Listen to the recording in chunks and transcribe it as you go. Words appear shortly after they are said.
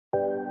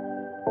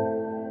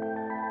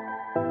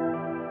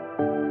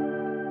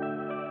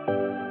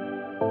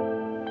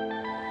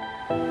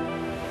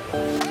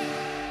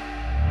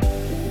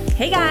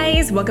Hey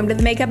guys, welcome to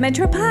the Makeup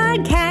Mentor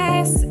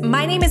Podcast.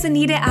 My name is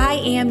Anita.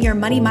 I am your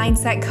money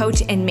mindset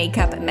coach and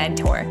makeup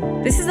mentor.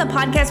 This is a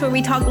podcast where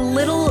we talk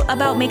little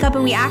about makeup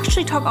and we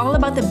actually talk all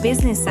about the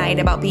business side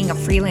about being a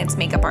freelance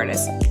makeup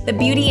artist. The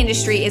beauty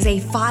industry is a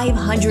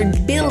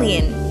 $500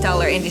 billion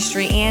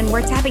industry and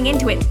we're tapping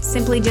into it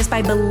simply just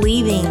by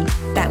believing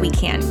that we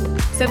can.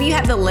 So if you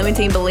have the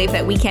limiting belief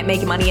that we can't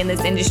make money in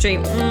this industry,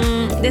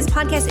 this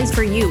podcast is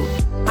for you.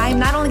 I'm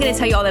not only going to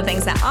tell you all the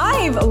things that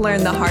I've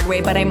learned the hard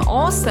way, but I'm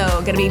also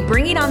going to be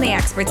bringing on the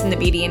experts in the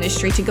beauty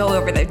industry to go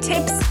over their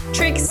tips,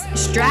 tricks,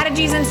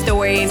 strategies, and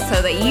stories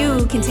so that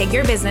you can take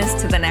your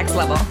business to the next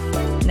level.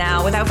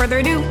 Now, without further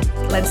ado,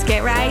 let's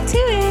get right to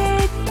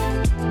it.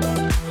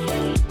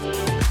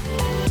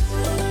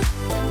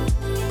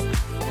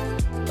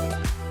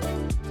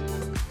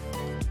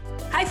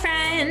 Hi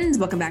friends,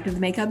 welcome back to the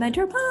Makeup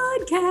Mentor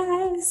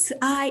Podcast.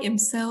 I am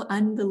so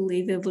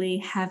unbelievably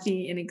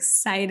happy and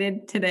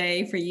excited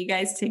today for you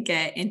guys to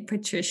get in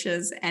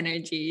Patricia's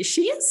energy.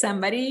 She is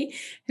somebody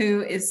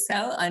who is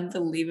so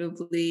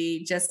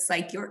unbelievably just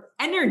like your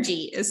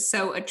energy is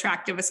so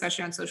attractive,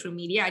 especially on social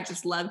media. I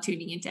just love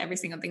tuning into every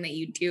single thing that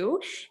you do.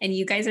 And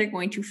you guys are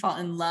going to fall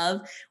in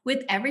love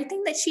with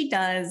everything that she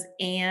does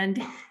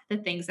and the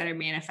things that are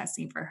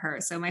manifesting for her.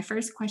 So my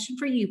first question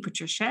for you,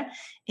 Patricia,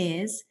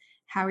 is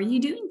how are you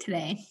doing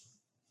today?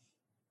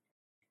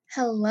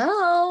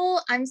 Hello.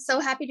 I'm so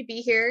happy to be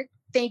here.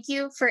 Thank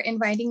you for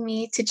inviting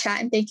me to chat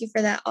and thank you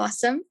for that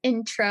awesome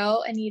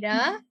intro,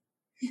 Anita.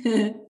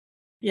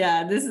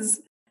 Yeah, this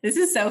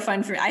is so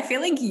fun for me. I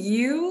feel like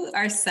you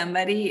are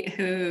somebody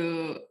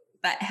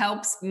that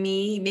helps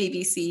me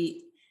maybe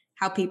see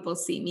how people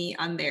see me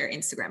on their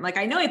Instagram. Like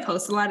I know I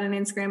post a lot on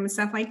Instagram and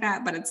stuff like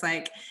that, but it's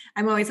like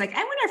I'm always like, I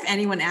wonder if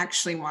anyone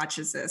actually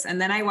watches this.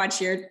 And then I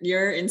watch your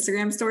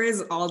Instagram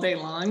stories all day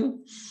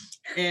long.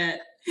 And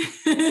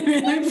it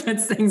really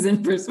puts things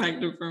in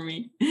perspective for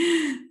me.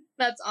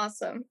 That's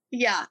awesome.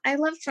 Yeah, I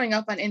love showing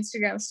up on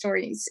Instagram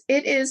stories.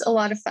 It is a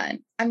lot of fun.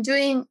 I'm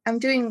doing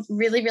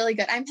really, really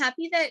good. I'm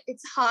happy that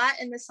it's hot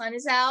and the sun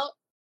is out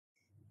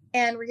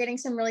and we're getting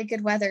some really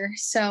good weather.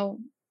 So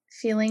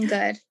feeling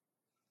good.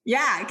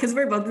 Yeah, because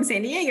we're both in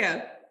San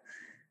Diego.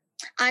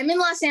 I'm in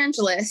Los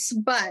Angeles,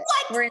 but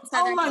we're in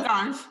Southern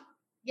California. Gosh.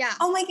 Yeah.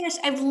 Oh my gosh.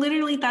 I've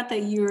literally thought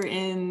that you were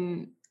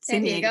in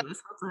San Diego this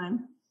whole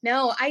time.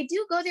 No, I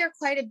do go there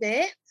quite a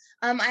bit.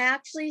 I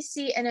actually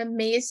see an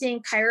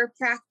amazing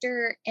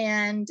chiropractor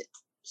and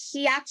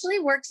he actually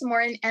works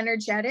more in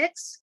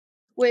energetics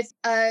with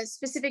a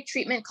specific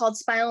treatment called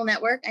spinal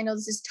network. I know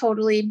this is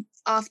totally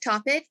off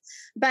topic,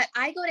 but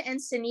I go to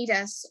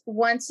Encinitas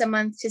once a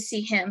month to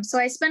see him. So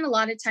I spend a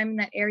lot of time in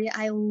that area.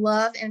 I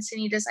love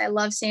Encinitas. I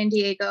love San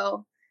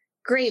Diego.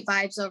 Great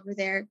vibes over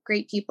there.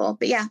 Great people.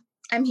 But yeah,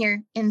 I'm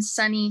here in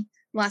sunny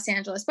Los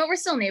Angeles, but we're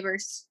still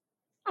neighbors.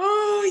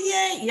 Oh,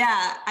 yeah.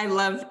 Yeah. I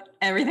love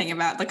everything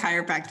about the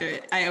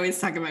chiropractor. I always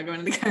talk about going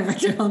to the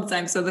chiropractor all the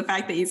time. So the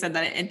fact that you said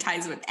that it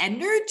ties with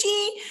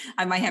energy,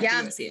 I might have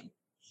to go see it.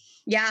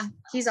 Yeah,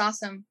 he's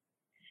awesome.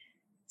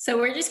 So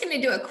we're just going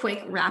to do a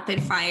quick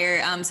rapid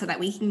fire so that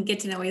we can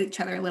get to know each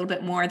other a little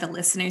bit more. The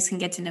listeners can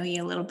get to know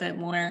you a little bit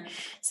more.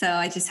 So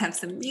I just have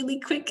some really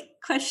quick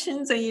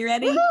questions. Are you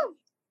ready? Woo-hoo!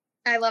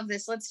 I love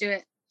this. Let's do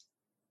it.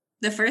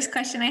 The first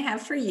question I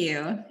have for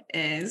you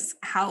is,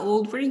 how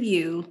old were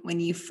you when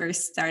you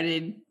first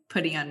started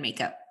putting on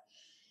makeup?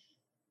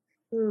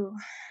 Ooh,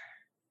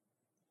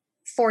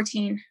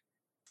 14.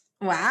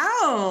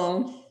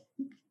 Wow.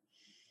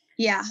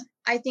 Yeah,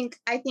 I think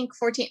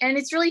 14. And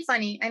it's really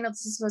funny. I know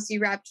this is supposed to be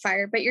rapid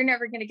fire, but you're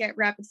never going to get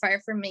rapid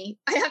fire from me.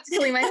 I have to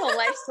tell you my whole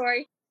life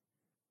story.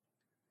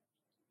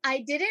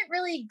 I didn't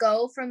really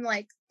go from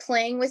like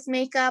playing with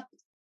makeup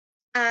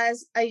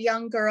as a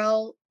young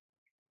girl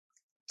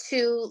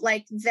to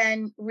like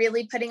then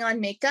really putting on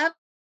makeup.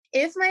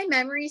 If my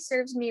memory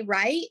serves me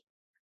right,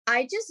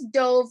 I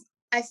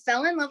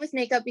fell in love with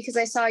makeup because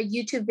I saw a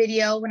YouTube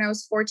video when I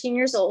was 14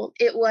 years old.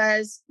 It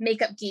was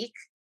Makeup Geek,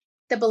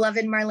 the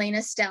beloved Marlene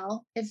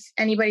Estelle. If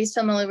anybody's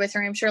familiar with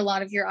her, I'm sure a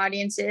lot of your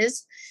audience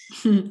is.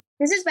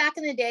 This is back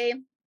in the day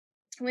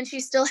when she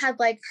still had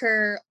like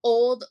her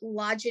old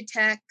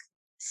Logitech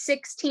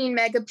 16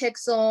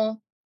 megapixel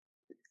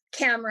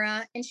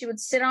camera and she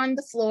would sit on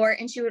the floor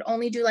and she would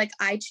only do like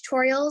eye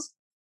tutorials.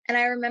 And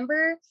I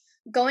remember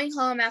going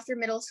home after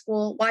middle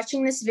school,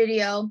 watching this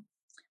video.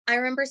 I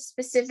remember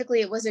specifically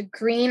it was a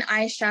green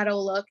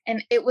eyeshadow look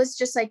and it was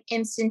just like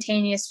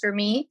instantaneous for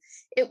me.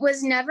 It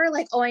was never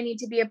like, oh, I need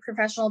to be a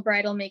professional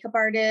bridal makeup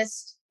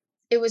artist.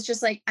 It was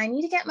just like, I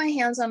need to get my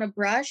hands on a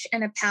brush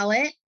and a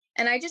palette.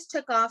 And I just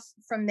took off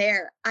from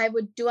there. I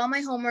would do all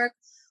my homework,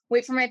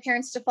 wait for my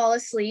parents to fall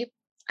asleep.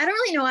 I don't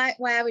really know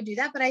why I would do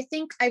that, but I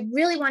think I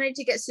really wanted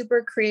to get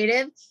super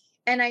creative.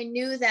 And I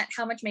knew that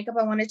how much makeup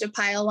I wanted to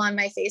pile on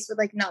my face would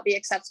like not be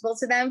acceptable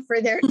to them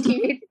for their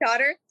teenage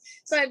daughter.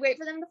 So I'd wait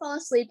for them to fall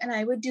asleep and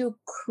I would do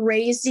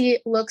crazy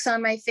looks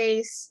on my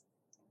face.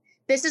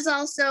 This is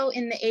also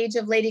in the age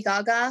of Lady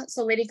Gaga.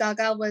 So Lady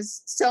Gaga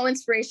was so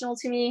inspirational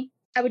to me.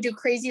 I would do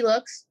crazy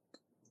looks.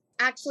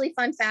 Actually,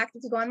 fun fact,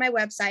 if you go on my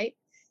website,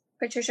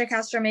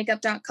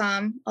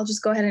 patriciacastromakeup.com. I'll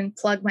just go ahead and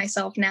plug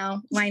myself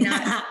now. Why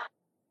not?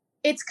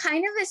 It's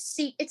kind of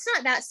it's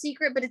not that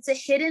secret, but it's a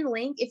hidden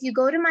link. If you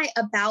go to my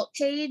about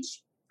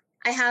page,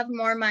 I have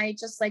more my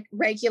just like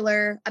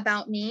regular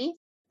about me.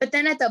 But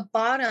then at the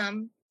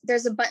bottom,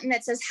 there's a button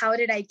that says, how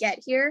did I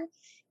get here?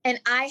 And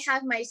I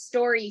have my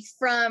story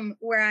from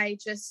what I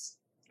just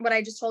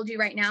told you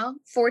right now,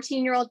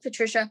 14-year-old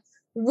Patricia,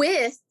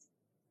 with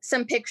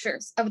some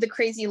pictures of the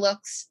crazy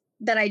looks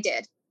that I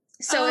did.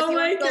 So if you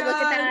want to go look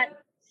at that,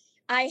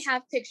 I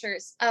have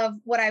pictures of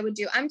what I would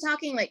do. I'm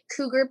talking like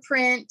cougar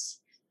print,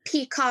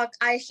 peacock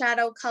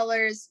eyeshadow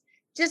colors,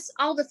 just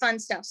all the fun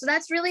stuff. So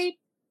that's really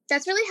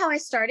how I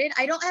started.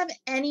 I don't have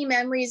any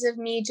memories of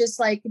me just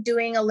like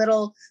doing a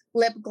little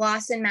lip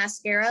gloss and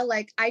mascara.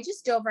 Like I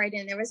just dove right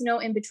in. There was no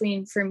in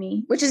between for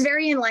me, which is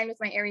very in line with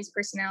my Aries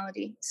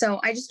personality.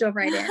 So I just dove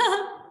right in.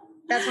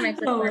 That's when I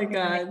first started. Oh my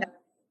God.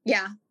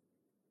 Yeah.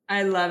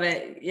 I love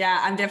it.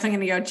 Yeah. I'm definitely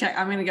going to go check.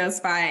 I'm going to go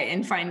spy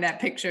and find that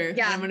picture.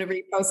 Yeah. And I'm going to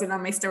repost it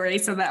on my story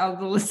so that all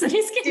the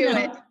listeners can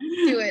know.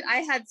 Do it. I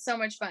had so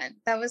much fun.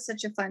 That was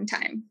such a fun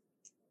time.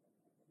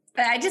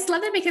 But I just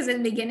love it because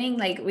in the beginning,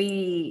 like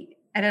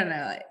I don't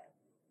know.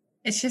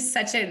 It's just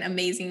such an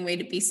amazing way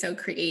to be so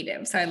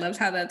creative. So I love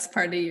how that's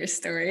part of your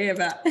story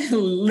about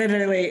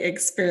literally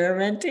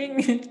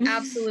experimenting.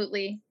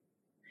 Absolutely.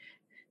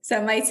 So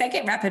my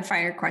second rapid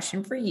fire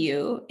question for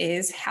you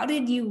is, how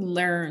did you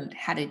learn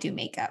how to do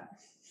makeup?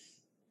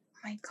 Oh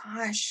my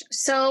gosh.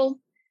 So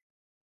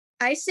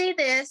I say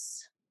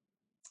this,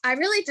 I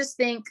really just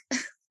think,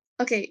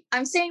 okay,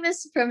 I'm saying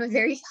this from a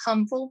very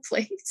humble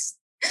place,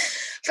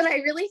 but I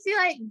really feel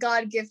like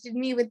God gifted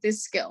me with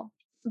this skill.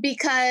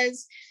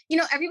 Because,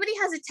 everybody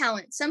has a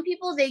talent. Some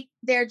people,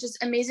 they're just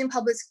amazing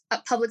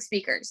public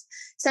speakers.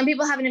 Some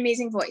people have an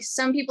amazing voice.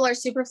 Some people are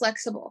super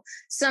flexible.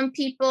 Some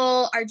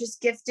people are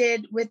just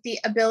gifted with the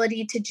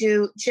ability to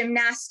do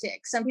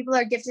gymnastics. Some people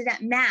are gifted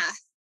at math.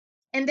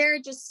 And there are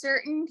just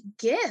certain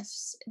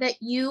gifts that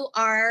you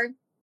are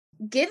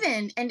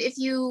given. And if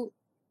you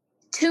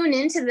tune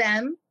into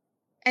them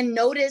and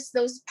notice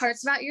those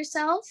parts about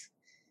yourself,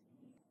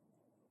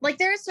 like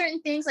there are certain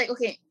things like,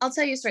 okay, I'll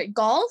tell you a story.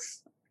 Golf.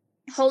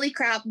 Holy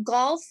crap,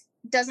 golf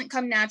doesn't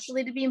come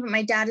naturally to me, but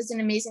my dad is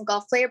an amazing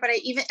golf player. But I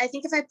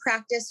think if I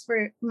practiced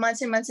for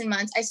months and months and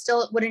months, I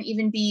still wouldn't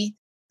even be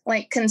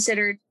like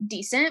considered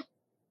decent.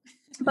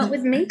 But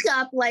with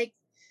makeup, like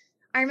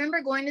I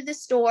remember going to the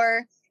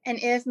store, and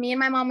if me and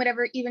my mom would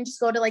ever even just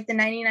go to like the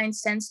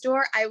 99-cent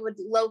store, I would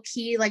low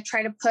key like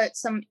try to put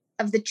some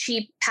of the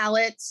cheap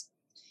palettes.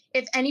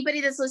 If anybody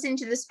that's listening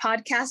to this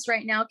podcast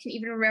right now can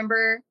even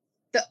remember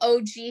the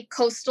OG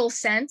Coastal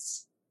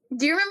Scents.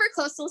 Do you remember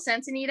Coastal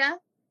Scents, Anita?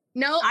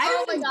 No?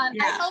 Oh my God.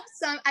 Yeah.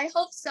 I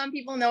hope some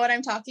people know what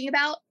I'm talking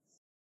about.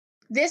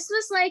 This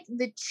was like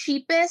the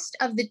cheapest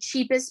of the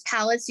cheapest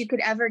palettes you could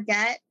ever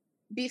get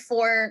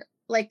before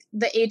like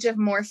the age of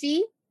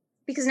Morphe,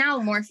 because now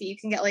Morphe, you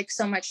can get like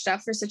so much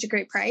stuff for such a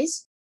great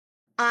price.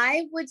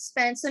 I would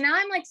spend, so now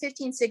I'm like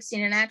 15,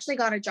 16, and I actually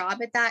got a job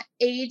at that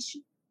age.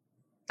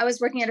 I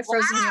was working at a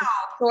frozen yogurt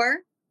store.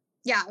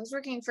 Yeah, I was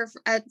working for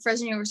a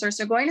frozen yogurt store.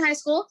 So going to high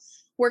school,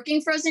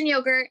 working frozen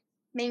yogurt,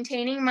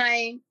 maintaining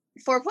my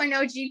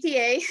 4.0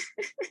 GPA,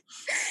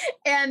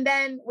 and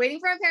then waiting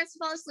for my parents to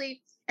fall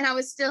asleep. And I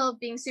was still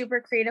being super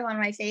creative on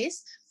my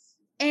face.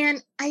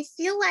 And I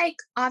feel like,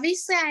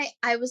 obviously,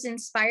 I was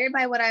inspired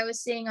by what I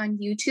was seeing on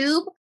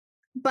YouTube,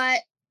 but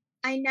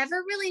I never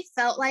really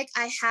felt like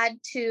I had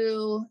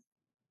to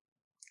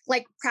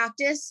like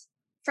practice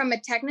from a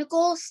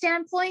technical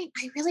standpoint.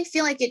 I really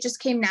feel like it just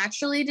came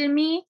naturally to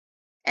me.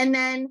 And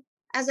then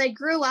as I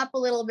grew up a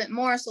little bit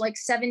more, so like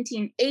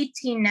 17,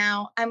 18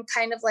 now, I'm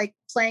kind of like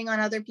playing on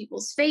other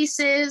people's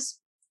faces.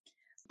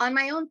 On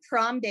my own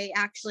prom day,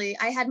 actually,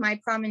 I had my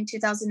prom in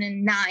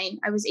 2009.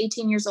 I was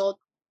 18 years old.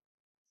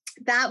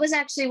 That was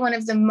actually one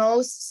of the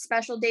most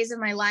special days of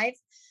my life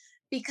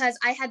because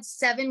I had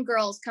 7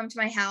 girls come to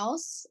my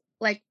house,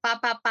 like,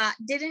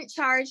 didn't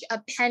charge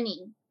a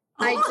penny.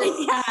 I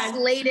just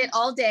slayed it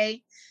all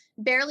day.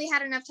 Barely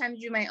had enough time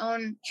to do my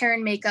own hair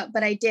and makeup,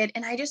 but I did.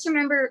 And I just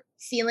remember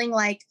feeling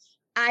like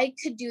I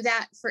could do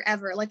that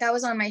forever. Like I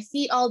was on my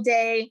feet all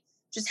day,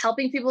 just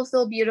helping people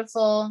feel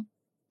beautiful.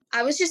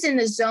 I was just in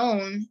the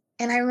zone.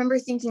 And I remember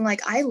thinking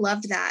like, I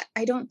loved that.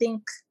 I don't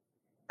think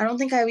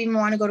I even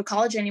want to go to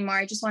college anymore.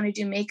 I just want to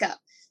do makeup.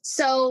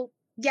 So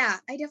yeah,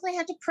 I definitely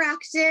had to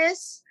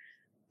practice.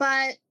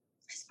 But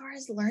as far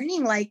as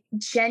learning, like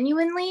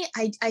genuinely,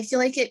 I feel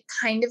like it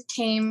kind of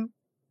came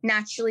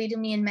naturally to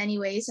me in many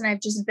ways. And I've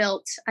just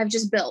built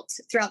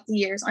throughout the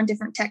years on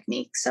different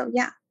techniques. So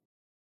yeah.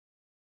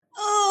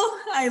 Oh,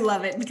 I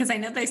love it because I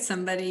know there's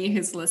somebody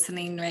who's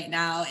listening right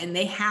now and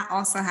they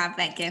also have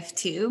that gift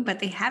too, but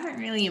they haven't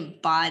really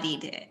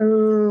embodied it.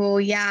 Oh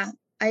yeah.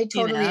 I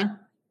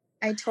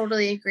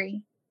totally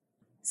agree.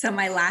 So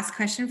my last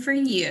question for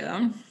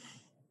you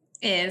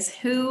is,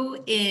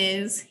 who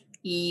is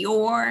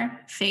your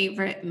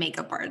favorite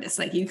makeup artist?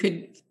 Like you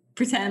could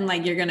pretend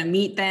like you're going to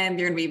meet them,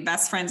 you're going to be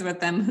best friends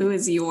with them. Who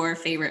is your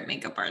favorite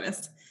makeup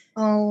artist?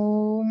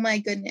 Oh my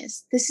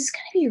goodness. This is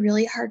going to be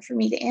really hard for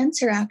me to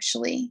answer,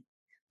 actually.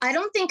 I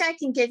don't think I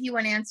can give you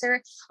an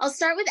answer. I'll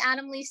start with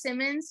Adam Lee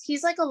Simmons.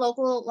 He's like a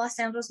local Los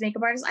Angeles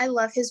makeup artist. I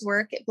love his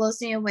work. It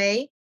blows me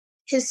away.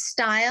 His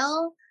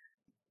style,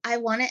 I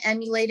want to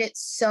emulate it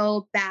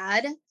so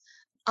bad.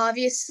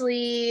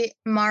 Obviously,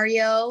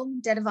 Mario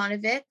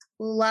Dedivanovic,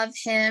 love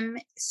him,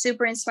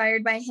 super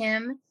inspired by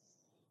him.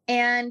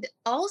 And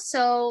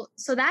also,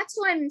 so that's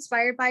who I'm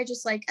inspired by,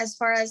 just like as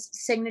far as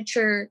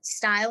signature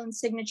style and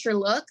signature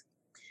look.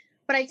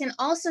 But I can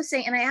also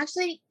say, and I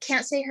actually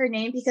can't say her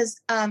name because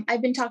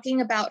I've been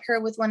talking about her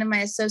with one of my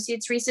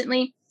associates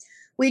recently.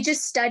 We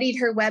just studied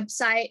her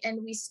website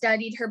and we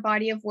studied her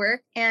body of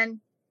work. And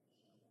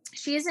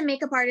she is a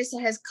makeup artist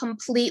that has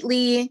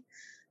completely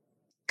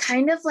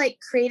kind of like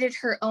created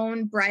her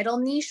own bridal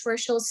niche where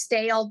she'll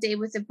stay all day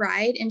with the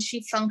bride, and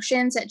she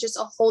functions at just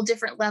a whole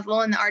different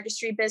level in the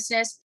artistry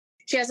business.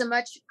 She has a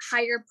much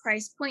higher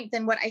price point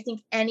than what I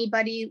think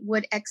anybody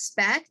would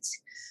expect,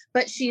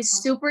 but she's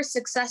super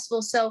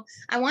successful. So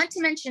I want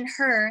to mention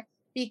her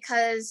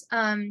because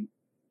I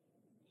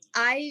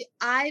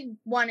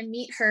want to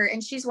meet her,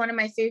 and she's one of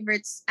my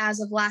favorites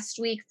as of last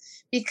week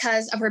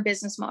because of her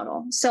business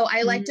model. So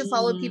I like to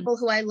follow people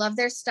who I love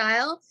their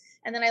style,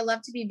 and then I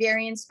love to be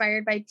very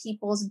inspired by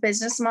people's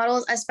business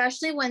models,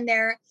 especially when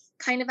they're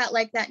kind of at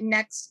like that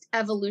next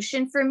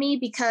evolution for me,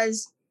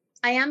 because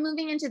I am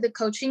moving into the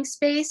coaching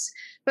space.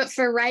 But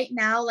for right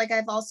now, like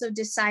I've also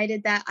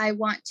decided that I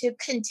want to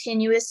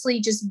continuously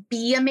just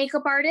be a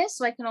makeup artist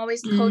so I can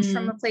always coach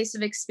from a place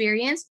of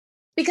experience,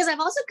 because I've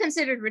also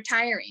considered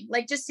retiring,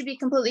 like just to be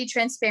completely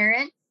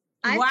transparent.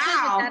 I've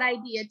played with that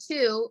idea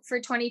too for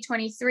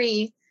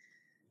 2023,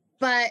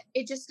 but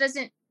it just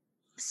doesn't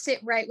sit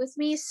right with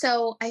me.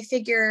 So I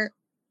figure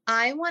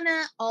I want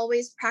to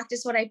always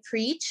practice what I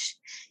preach,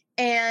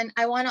 and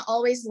I want to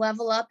always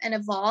level up and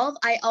evolve.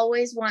 I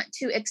always want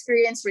to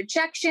experience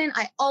rejection.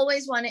 I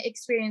always want to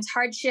experience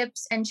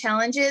hardships and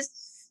challenges.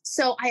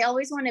 So I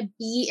always want to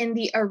be in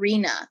the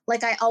arena.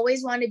 Like I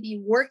always want to be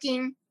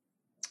working.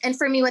 And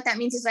for me, what that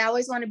means is I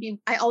always want to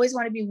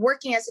be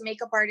working as a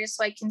makeup artist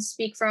so I can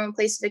speak from a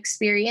place of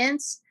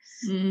experience.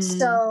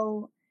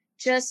 So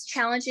just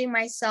challenging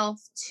myself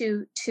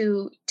to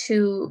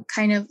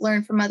kind of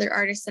learn from other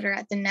artists that are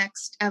at the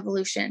next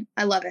evolution.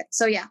 I love it.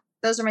 So yeah,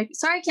 those are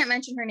sorry, I can't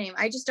mention her name.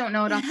 I just don't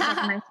know it off the top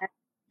of my head,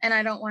 and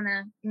I don't want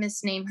to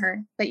misname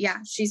her, but yeah,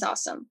 she's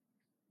awesome.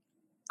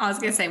 I was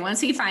going to say,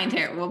 once we find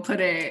her, we'll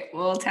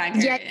tag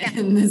her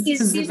in this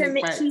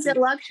she's a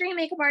luxury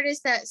makeup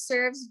artist that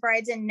serves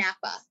brides in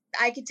Napa.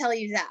 I could tell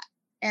you that.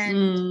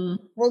 And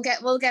we'll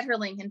get her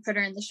link and put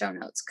her in the show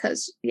notes,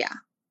 because yeah,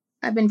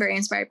 I've been very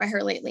inspired by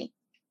her lately.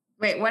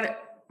 Wait,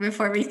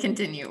 before we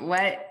continue,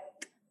 what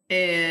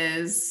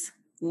is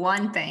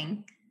one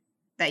thing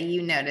that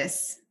you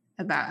notice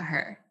about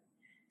her?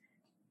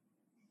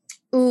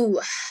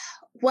 Ooh,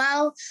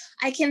 well,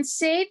 I can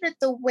say that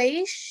the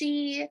way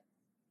she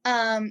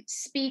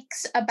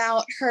speaks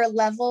about her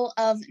level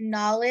of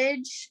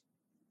knowledge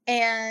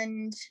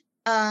and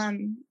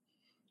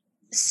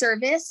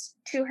service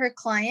to her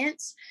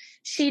clients,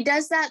 she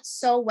does that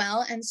so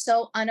well and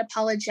so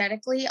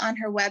unapologetically on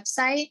her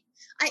website.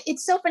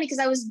 It's so funny because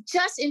I was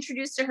just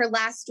introduced to her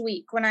last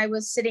week when I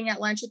was sitting at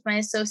lunch with my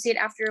associate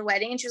after a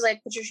wedding, and she was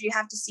like, "Patricia, you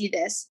have to see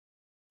this."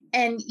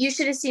 And you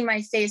should have seen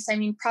my face. I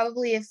mean,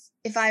 probably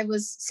if I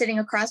was sitting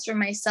across from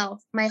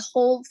myself, my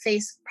whole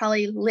face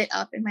probably lit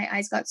up and my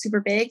eyes got super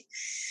big,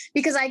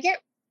 because I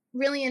get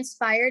really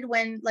inspired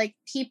when like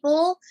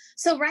people.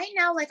 So right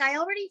now, like I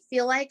already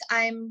feel like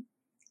I'm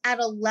at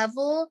a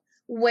level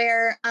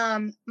where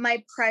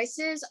my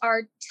prices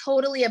are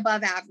totally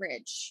above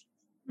average.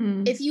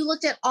 If you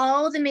looked at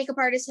all the makeup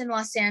artists in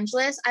Los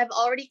Angeles, I've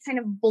already kind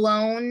of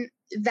blown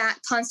that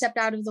concept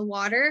out of the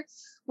water,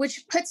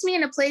 which puts me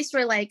in a place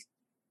where like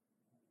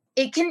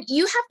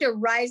you have to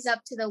rise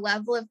up to the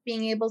level of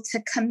being able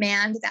to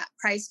command that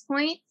price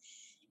point.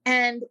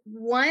 And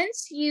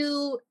once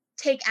you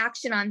take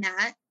action on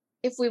that,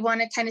 if we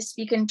want to kind of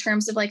speak in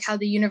terms of like how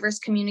the universe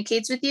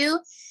communicates with you,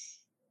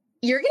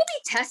 you're going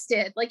to be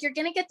tested. Like you're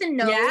going to get the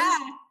no,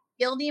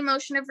 feel the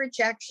emotion of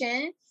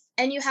rejection,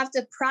 and you have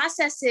to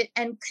process it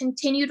and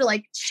continue to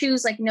like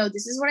choose, like, no,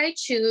 this is what I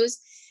choose.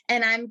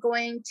 And I'm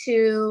going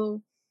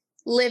to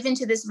live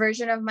into this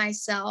version of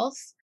myself,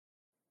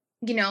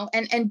 you know,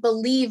 and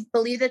believe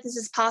that this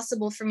is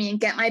possible for me, and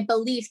get my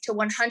belief to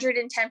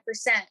 110%.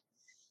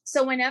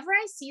 So whenever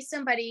I see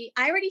somebody,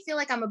 I already feel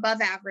like I'm above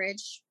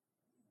average.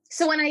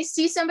 So when I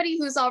see somebody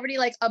who's already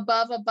like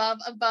above average,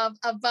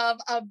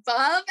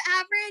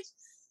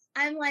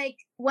 I'm like,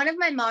 one of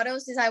my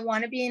mottos is I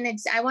want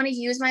to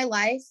use my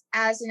life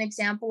as an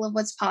example of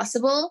what's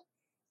possible.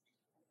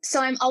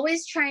 So I'm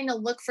always trying to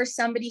look for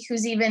somebody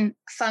who's even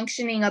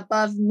functioning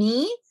above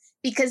me,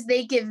 because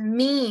they give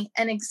me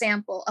an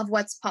example of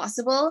what's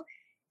possible.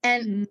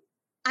 And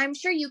I'm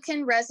sure you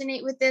can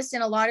resonate with this,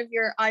 and a lot of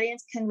your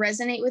audience can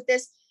resonate with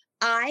this.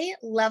 I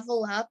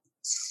level up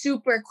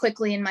super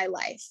quickly in my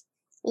life.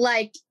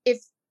 Like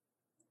if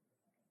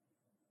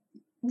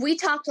we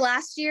talked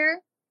last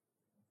year,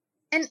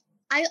 And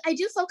I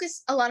do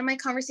focus a lot of my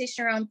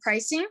conversation around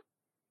pricing.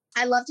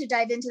 I love to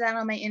dive into that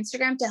on my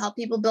Instagram to help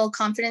people build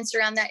confidence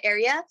around that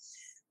area.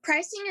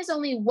 Pricing is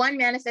only one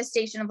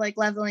manifestation of like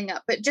leveling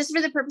up, but just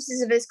for the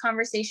purposes of this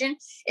conversation,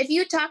 if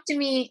you talked to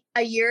me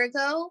a year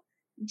ago,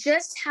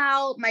 just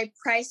how my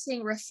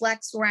pricing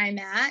reflects where I'm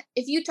at.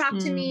 If you talk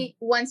to me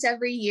once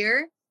every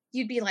year,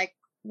 you'd be like,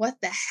 what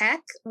the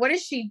heck? What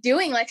is she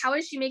doing? Like, how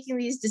is she making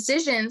these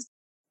decisions?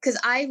 Because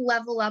I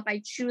level up,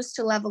 I choose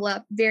to level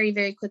up very,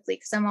 very quickly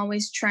because I'm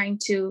always trying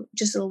to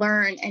just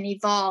learn and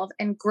evolve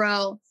and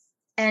grow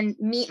and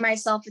meet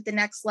myself at the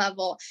next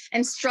level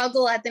and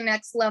struggle at the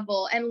next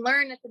level and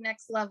learn at the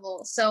next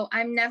level. So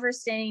I'm never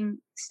staying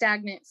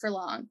stagnant for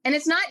long. And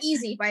it's not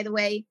easy, by the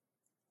way.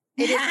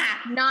 It is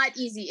not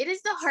easy. It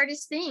is the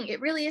hardest thing. It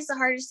really is the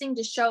hardest thing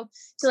to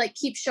like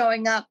keep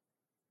showing up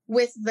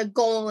with the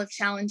goal of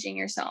challenging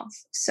yourself.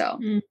 So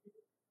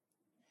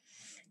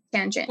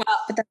tangent,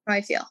 but that's how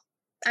I feel.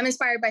 I'm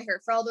inspired by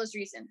her for all those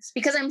reasons,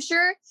 because I'm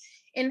sure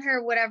in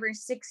her,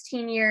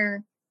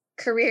 16-year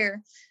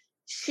career,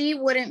 she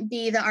wouldn't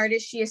be the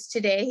artist she is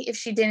today if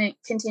she didn't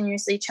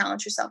continuously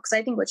challenge herself. Because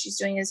I think what she's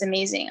doing is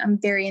amazing. I'm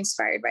very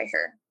inspired by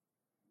her.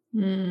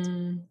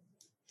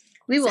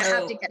 We will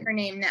have to get her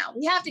name now.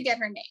 We have to get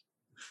her name.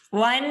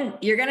 One,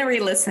 you're going to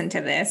re-listen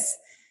to this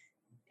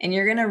and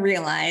you're going to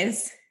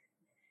realize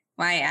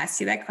why I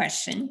asked you that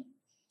question.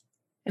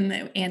 And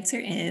the answer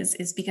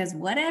is because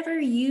whatever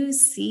you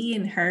see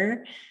in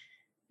her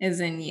is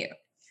in you.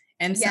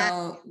 And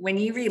so when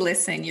you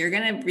re-listen, you're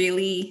going to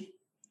really,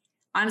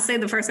 honestly,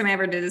 the first time I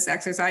ever did this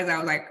exercise, I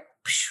was like,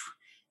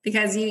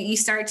 because you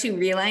start to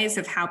realize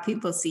of how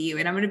people see you.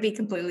 And I'm going to be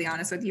completely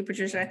honest with you,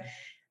 Patricia.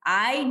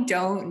 I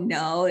don't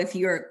know if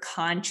you're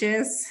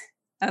conscious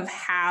of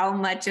how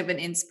much of an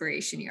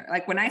inspiration you are.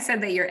 Like when I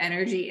said that your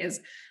energy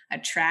is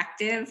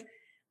attractive,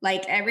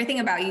 like everything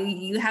about you,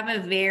 you have a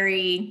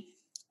very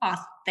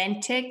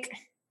authentic,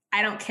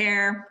 I don't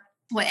care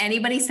what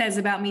anybody says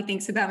about me,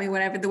 thinks about me,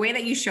 whatever, the way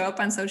that you show up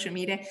on social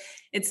media,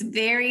 it's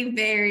very,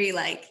 very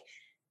like,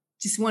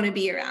 just want to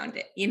be around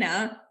it, you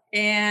know?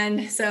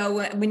 And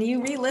so when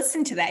you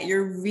re-listen to that,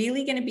 you're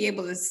really going to be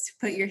able to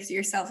put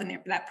yourself in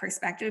that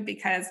perspective,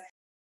 because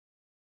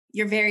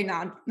you're very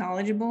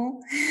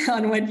knowledgeable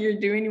on what you're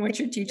doing and what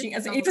you're teaching,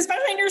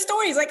 especially in your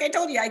stories. Like I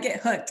told you, I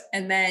get hooked.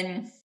 And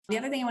then the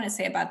other thing I want to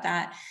say about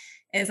that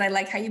is I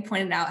like how you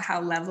pointed out how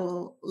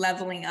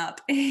leveling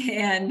up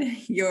and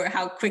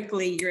how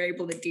quickly you're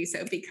able to do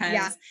so,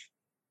 because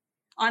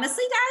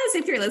honestly,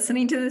 guys, if you're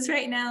listening to this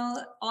right now,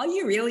 all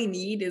you really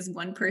need is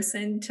one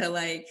person to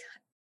like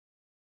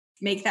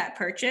make that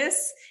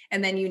purchase,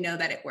 and then you know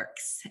that it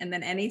works. And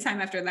then anytime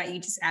after that, you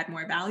just add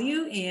more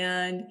value,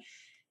 and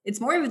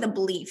it's more of the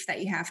belief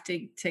that you have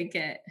to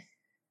get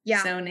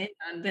sewn in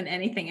on than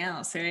anything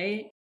else,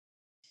 right?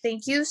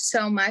 Thank you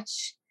so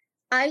much.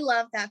 I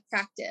love that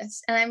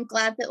practice. And I'm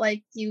glad that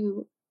like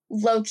you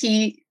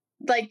low-key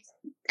like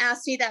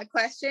asked me that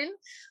question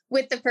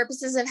with the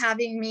purposes of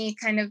having me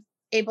kind of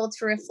able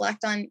to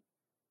reflect on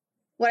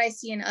what I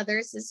see in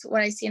others is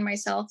what I see in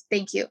myself.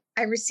 Thank you.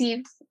 I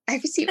received all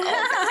of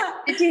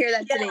that. Good to hear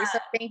that today. So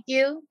thank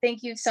you.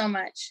 Thank you so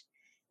much.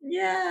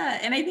 Yeah.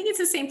 And I think it's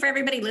the same for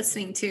everybody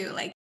listening too.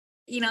 Like,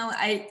 you know,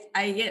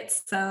 I get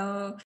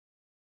so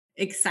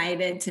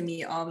excited to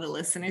meet all the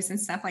listeners and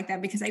stuff like that,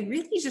 because I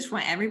really just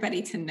want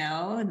everybody to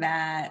know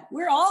that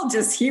we're all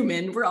just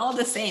human. We're all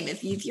the same.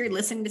 If you're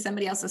listening to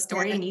somebody else's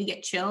story and you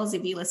get chills,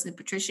 if you listen to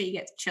Patricia, you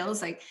get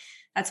chills. Like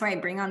that's why I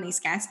bring on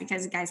these guests,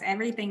 because guys,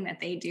 everything that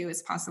they do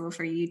is possible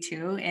for you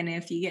too. And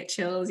if you get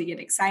chills, you get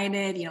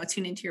excited, you know,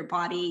 tune into your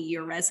body,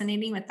 you're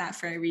resonating with that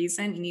for a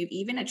reason. And you've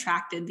even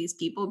attracted these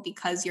people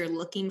because you're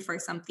looking for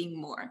something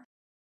more.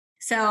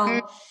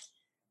 So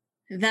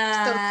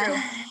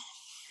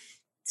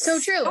So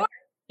true.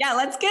 Yeah,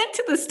 let's get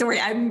into the story.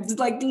 I'm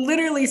like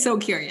literally so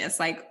curious.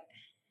 Like,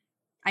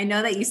 I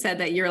know that you said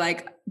that you're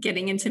like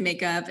getting into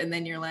makeup and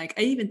then you're like,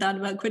 I even thought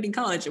about quitting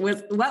college.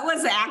 What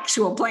was the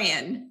actual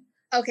plan?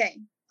 Okay.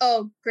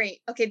 Oh, great.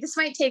 Okay. This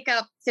might take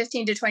up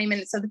 15 to 20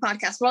 minutes of the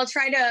podcast, but I'll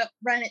try to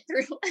run it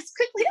through as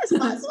quickly as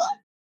possible.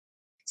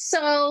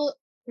 So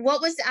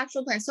what was the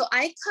actual plan? So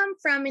I come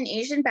from an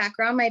Asian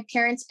background. My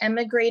parents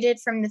emigrated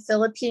from the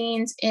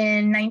Philippines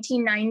in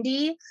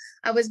 1990.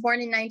 I was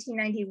born in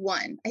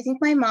 1991. I think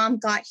my mom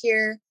got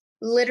here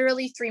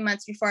literally 3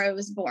 months before I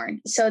was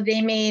born. So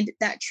they made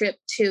that trip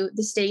to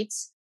the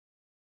States.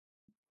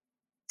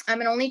 I'm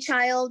an only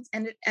child,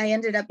 and I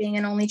ended up being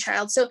an only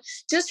child. So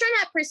just from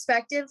that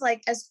perspective,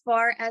 like as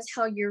far as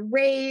how you're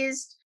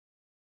raised,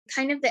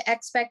 kind of the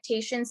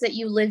expectations that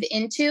you live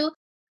into,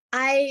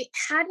 I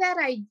had that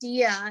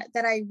idea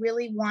that I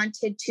really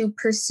wanted to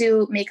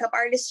pursue makeup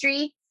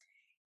artistry.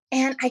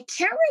 And I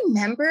can't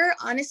remember,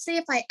 honestly,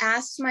 if I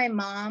asked my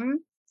mom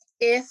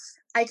if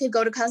I could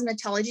go to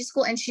cosmetology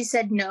school and she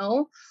said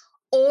no,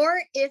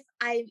 or if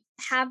I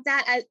have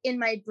that in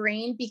my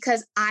brain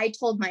because I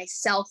told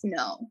myself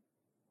no.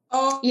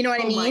 Oh, you know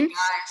what I mean? My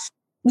gosh.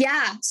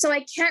 Yeah. So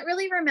I can't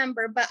really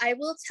remember, but I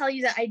will tell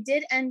you that I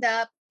did end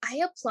up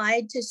I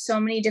applied to so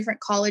many different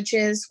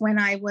colleges when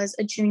I was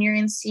a junior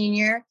and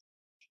senior.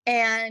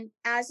 And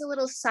as a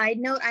little side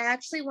note, I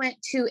actually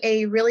went to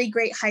a really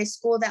great high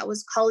school that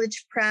was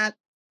college prep.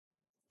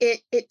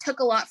 It took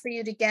a lot for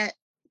you to get,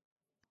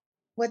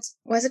 what's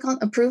it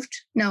called? Approved?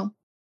 No.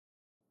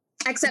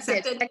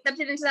 Accepted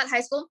into that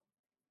high school.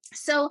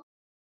 So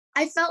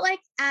I felt like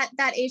at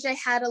that age, I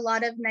had a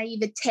lot of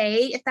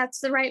naivete, if that's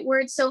the right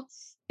word. So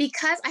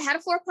because I had a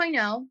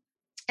 4.0,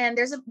 and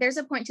there's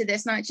a point to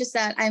this, not just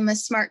that I'm a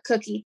smart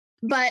cookie,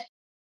 but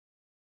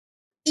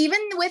even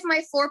with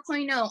my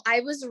 4.0,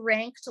 I was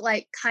ranked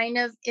like kind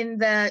of in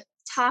the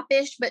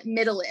top-ish, but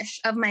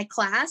middle-ish of my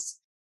class.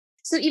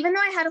 So even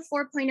though I had a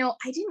 4.0,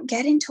 I didn't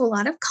get into a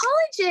lot of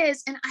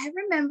colleges. And I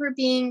remember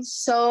being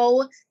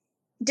so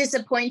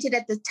disappointed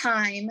at the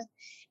time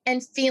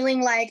and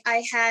feeling like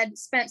I had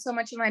spent so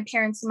much of my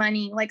parents'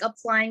 money, like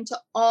applying to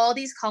all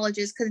these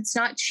colleges, because it's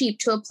not cheap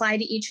to apply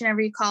to each and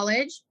every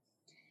college.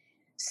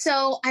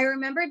 So I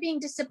remember being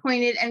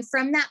disappointed. And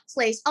from that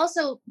place,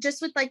 also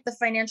just with like the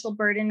financial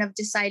burden of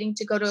deciding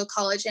to go to a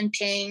college and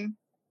paying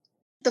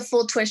the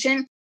full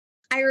tuition,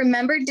 I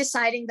remember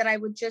deciding that I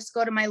would just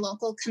go to my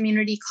local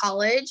community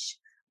college,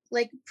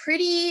 like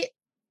pretty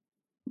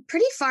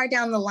far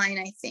down the line,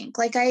 I think.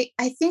 Like, I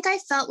think I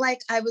felt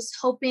like I was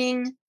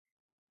hoping.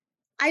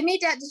 I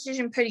made that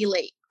decision pretty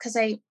late because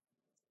I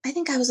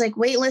think I was like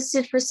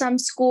waitlisted for some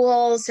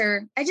schools,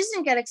 or I just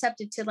didn't get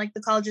accepted to like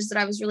the colleges that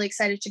I was really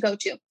excited to go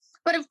to.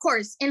 But of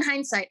course, in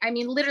hindsight, I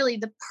mean, literally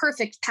the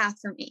perfect path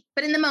for me.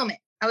 But in the moment,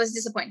 I was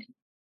disappointed.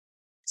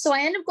 So I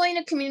ended up going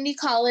to community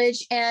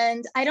college,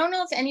 and I don't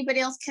know if anybody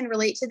else can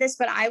relate to this,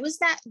 but I was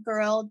that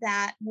girl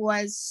that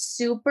was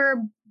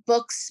super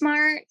book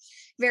smart,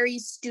 very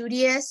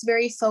studious,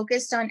 very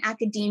focused on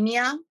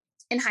academia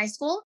in high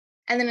school.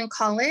 And then in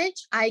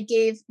college, I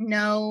gave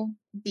no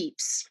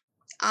beeps.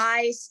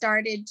 I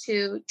started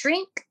to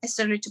drink. I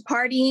started to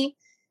party.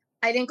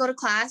 I didn't go to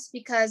class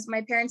because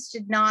my parents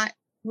did not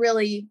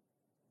really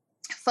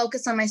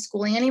focus on my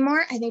schooling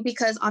anymore. I think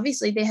because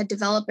obviously they had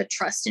developed a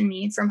trust in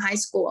me from high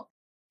school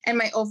and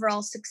my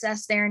overall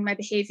success there and my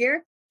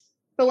behavior.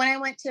 But when I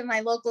went to my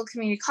local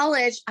community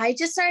college, I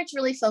just started to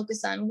really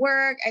focus on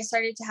work. I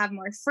started to have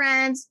more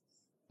friends.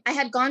 I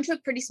had gone to a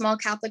pretty small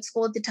Catholic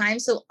school at the time.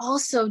 So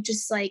also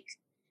just like,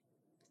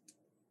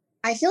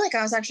 I feel like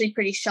I was actually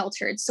pretty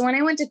sheltered. So when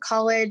I went to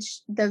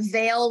college, the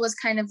veil was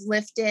kind of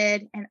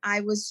lifted and I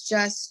was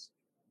just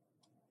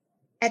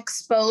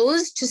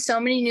exposed to so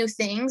many new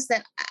things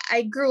that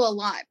I grew a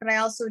lot, but I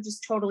also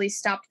just totally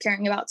stopped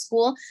caring about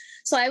school.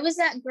 So I was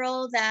that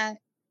girl that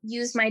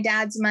used my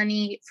dad's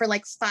money for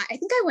like I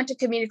think I went to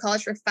community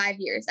college for 5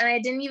 years and I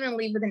didn't even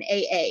leave with an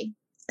AA.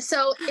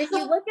 So if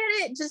you look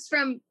at it just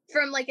from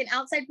like an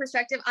outside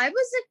perspective, I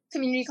was a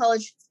community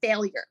college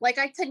failure. Like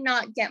I could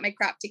not get my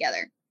crap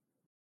together.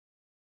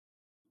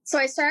 So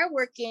I started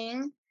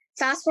working,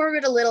 fast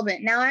forward a little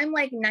bit. Now I'm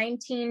like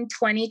 19,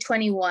 20,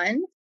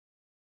 21.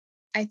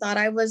 I thought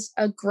I was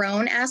a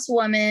grown ass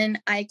woman.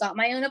 I got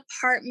my own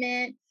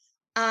apartment.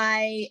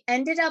 I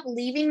ended up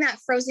leaving that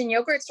frozen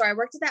yogurt store. I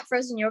worked at that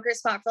frozen yogurt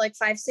spot for like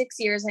 5-6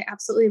 years. I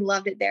absolutely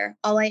loved it there.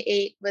 All I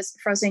ate was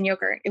frozen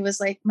yogurt. It was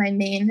like my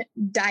main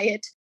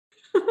diet.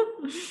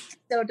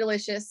 So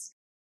delicious.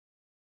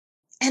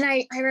 And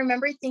I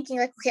remember thinking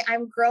like, okay,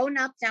 I'm grown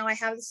up now. I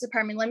have this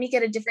apartment. Let me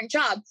get a different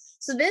job.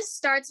 So this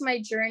starts my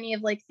journey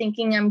of like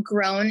thinking I'm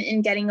grown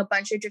and getting a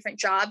bunch of different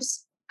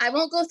jobs. I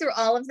won't go through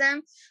all of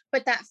them,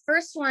 but that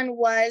first one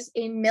was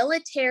a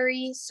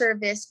military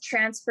service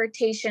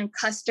transportation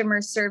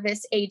customer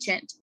service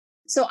agent.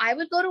 So I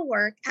would go to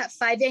work at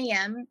 5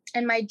 a.m.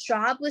 and my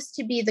job was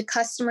to be the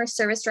customer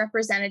service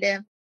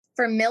representative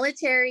for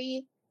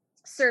military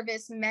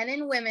service men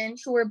and women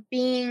who were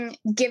being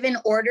given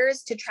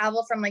orders to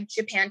travel from like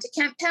Japan to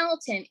Camp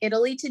Pendleton,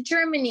 Italy to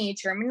Germany,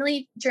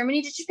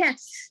 Germany to Japan,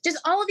 just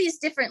all of these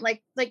different,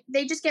 like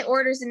they just get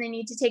orders and they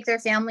need to take their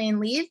family and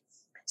leave.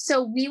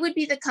 So we would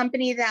be the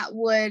company that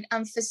would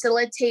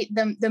facilitate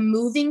the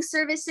moving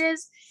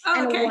services.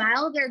 Oh, okay. And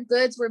while their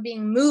goods were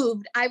being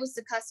moved, I was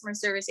the customer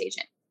service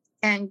agent.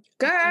 And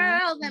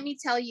girl, let me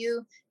tell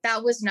you,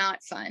 that was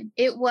not fun.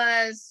 It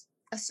was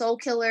a soul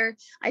killer.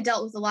 I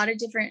dealt with a lot of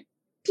different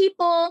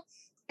people,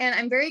 and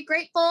I'm very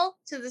grateful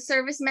to the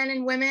servicemen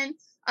and women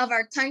of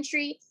our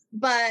country.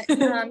 But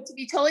to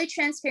be totally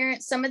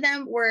transparent, some of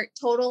them were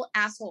total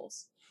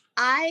assholes.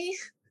 I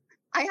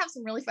have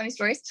some really funny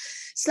stories.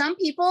 Some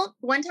people,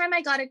 one time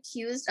I got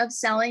accused of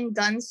selling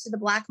guns to the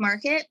black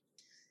market,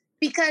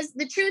 because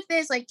the truth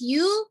is, like,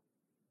 you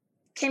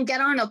can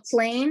get on a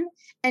plane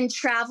and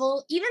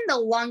travel even the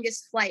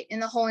longest flight in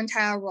the whole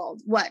entire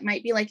world. What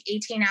might be like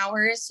 18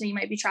 hours. So you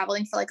might be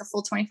traveling for like a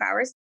full 24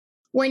 hours.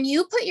 When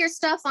you put your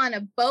stuff on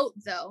a boat,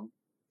 though,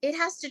 it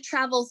has to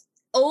travel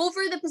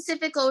over the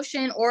Pacific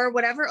Ocean or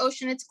whatever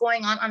ocean it's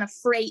going on a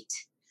freight.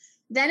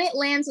 Then it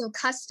lands in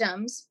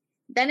customs.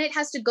 Then it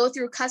has to go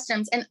through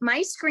customs. And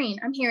my screen,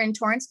 I'm here in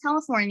Torrance,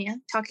 California,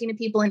 talking to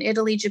people in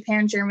Italy,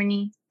 Japan,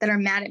 Germany that are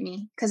mad at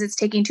me because it's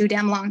taking too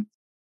damn long.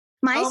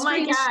 My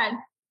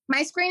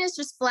My screen is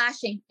just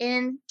flashing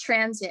in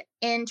transit.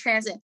 And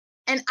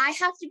I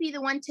have to be the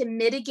one to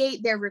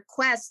mitigate their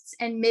requests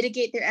and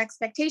mitigate their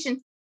expectations.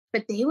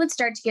 But they would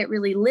start to get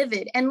really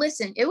livid. And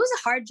listen, it was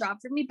a hard job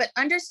for me, but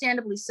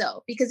understandably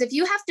so. Because if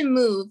you have to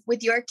move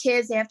with your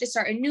kids, they have to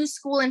start a new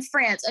school in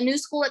France, a new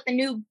school at the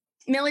new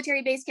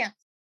military base camp.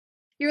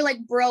 You're like,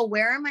 bro,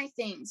 where are my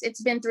things?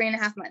 It's been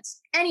 3.5 months.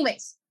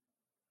 Anyways,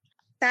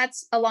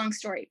 that's a long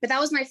story. But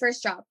that was my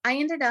first job. I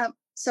ended up,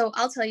 so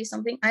I'll tell you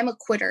something. I'm a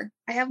quitter.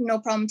 I have no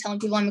problem telling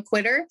people I'm a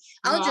quitter.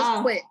 I'll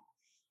just quit.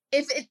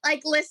 If it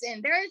like,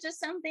 listen, there are just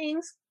some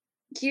things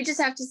you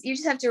just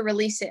have to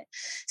release it.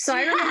 So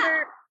I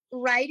remember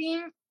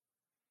writing,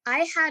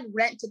 I had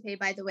rent to pay,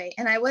 by the way,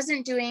 and I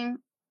wasn't doing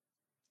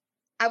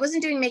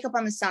makeup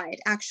on the side,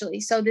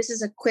 actually. So this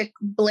is a quick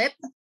blip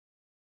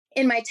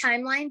in my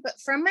timeline, but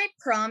from my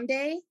prom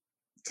day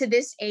to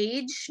this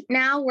age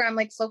now where I'm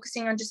like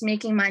focusing on just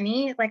making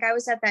money, like I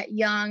was at that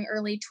young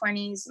early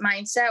 20s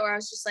mindset where I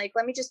was just like,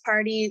 let me just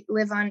party,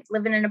 live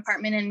in an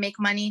apartment and make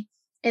money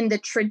in the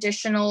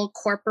traditional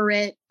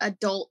corporate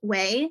adult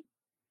way.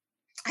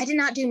 I did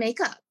not do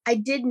makeup. I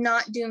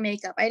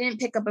didn't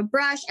pick up a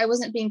brush. I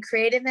wasn't being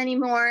creative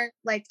anymore.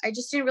 Like I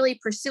just didn't really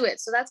pursue it.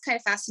 So that's kind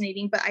of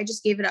fascinating, but I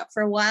just gave it up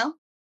for a while.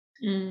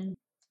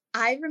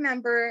 I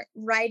remember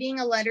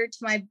writing a letter to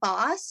my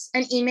boss,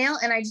 an email,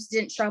 and I just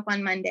didn't show up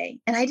on Monday.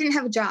 And I didn't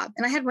have a job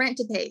and I had rent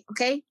to pay.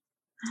 Okay.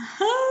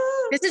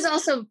 This is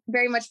also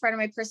very much part of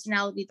my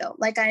personality though.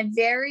 Like I'm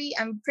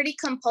pretty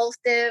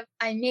compulsive.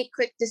 I make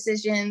quick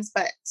decisions,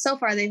 but so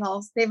far they've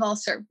all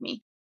served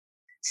me.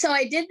 So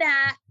I did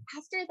that.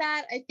 After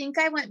that, I think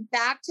I went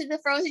back to the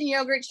frozen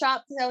yogurt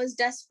shop because I was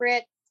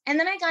desperate. And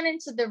then I got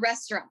into the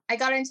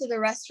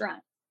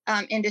restaurant.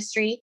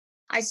 Industry.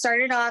 I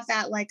started off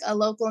at like a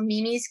local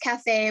Mimi's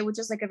cafe, which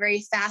was like a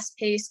very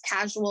fast-paced,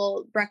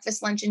 casual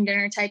breakfast, lunch, and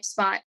dinner type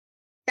spot.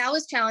 That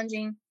was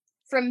challenging.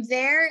 From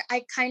there,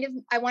 I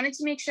wanted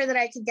to make sure that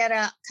I could get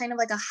a kind of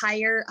like a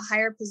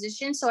higher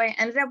position. So I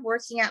ended up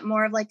working at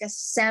more of like a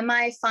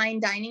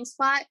semi-fine dining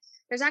spot.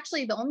 There's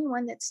actually the only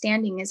one that's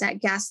standing is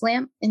at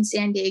Gaslamp in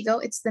San Diego.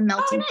 It's the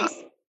Melting Pot.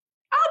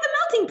 Oh, the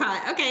Melting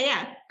Pot. Okay,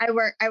 yeah. I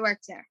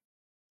worked there.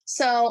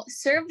 So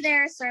served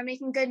there, started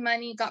making good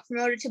money, got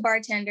promoted to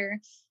bartender.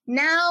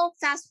 Now,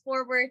 fast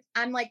forward,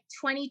 I'm like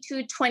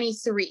 22,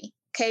 23.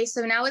 Okay,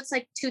 so now it's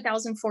like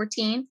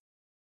 2014.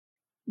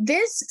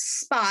 This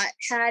spot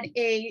had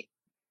a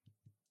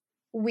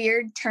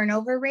weird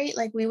turnover rate.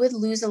 Like we would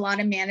lose a lot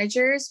of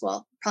managers.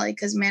 Well, probably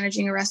because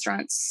managing a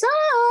restaurant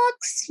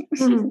sucks.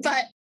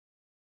 But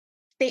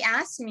they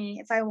asked me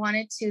if I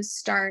wanted to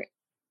start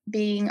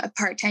being a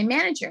part-time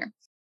manager.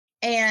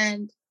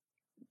 And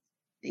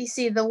you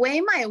see, the way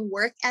my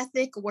work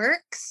ethic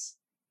works,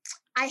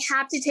 I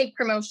have to take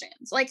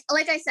promotions. Like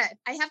I said,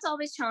 I have to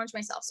always challenge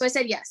myself. So I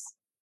said yes.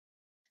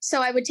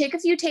 So I would take a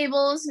few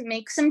tables and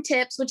make some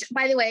tips, which,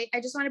 by the way,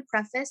 I just want to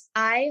preface,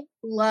 I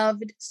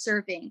loved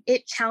serving.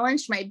 It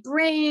challenged my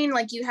brain.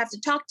 Like you have to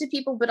talk to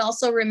people, but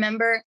also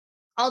remember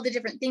all the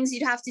different things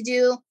you'd have to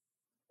do.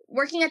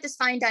 Working at this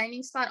fine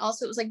dining spot,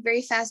 also, it was like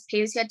very fast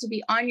paced. You had to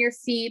be on your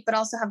feet, but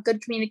also have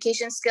good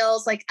communication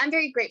skills. Like I'm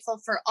very grateful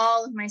for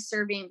all of my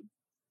serving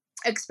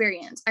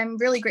experience. I'm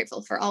really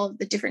grateful for all of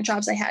the different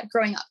jobs I had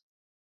growing up.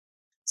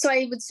 So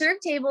I would serve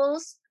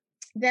tables.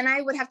 Then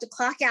I would have to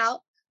clock out,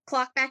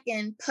 clock back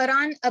in, put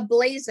on a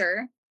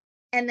blazer,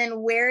 and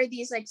then wear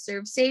these like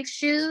serve safe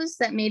shoes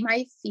that made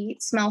my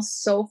feet smell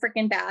so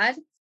freaking bad.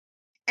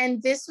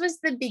 And this was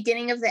the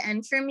beginning of the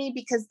end for me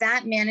because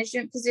that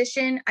management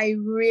position, I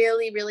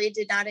really, really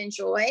did not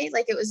enjoy.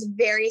 Like it was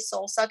very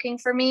soul sucking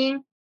for me.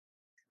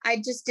 I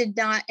just did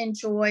not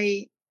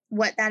enjoy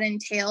what that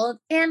entailed.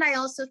 And I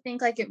also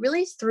think like it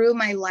really threw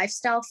my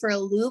lifestyle for a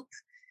loop.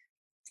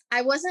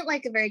 I wasn't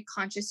like a very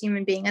conscious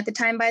human being at the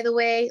time, by the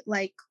way.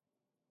 Like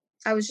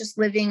I was just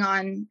living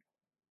on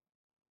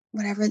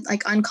whatever,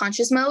 like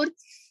unconscious mode.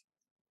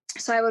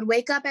 So I would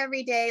wake up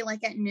every day,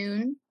 like at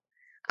noon.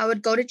 I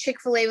would go to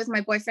Chick-fil-A with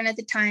my boyfriend at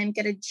the time,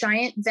 get a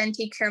giant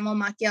venti caramel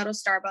macchiato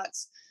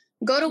Starbucks,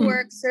 go to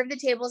work, serve the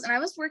tables. And I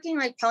was working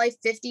like probably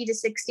 50 to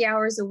 60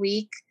 hours a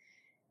week,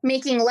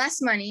 making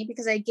less money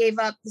because I gave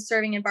up the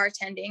serving and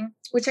bartending,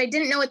 which I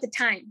didn't know at the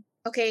time.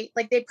 Okay.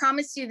 Like they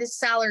promised you this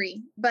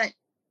salary, but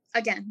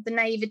again, the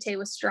naivete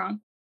was strong.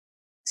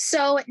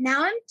 So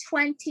now I'm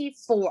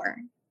 24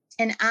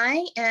 and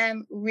I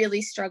am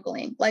really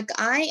struggling. Like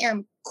I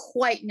am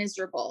quite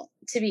miserable,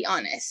 to be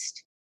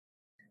honest.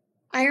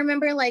 I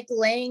remember like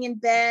laying in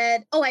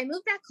bed. Oh, I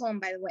moved back home,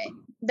 by the way.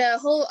 The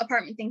whole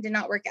apartment thing did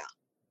not work out.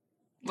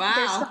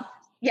 Wow.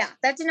 Yeah,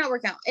 that did not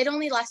work out. It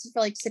only lasted for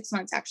like 6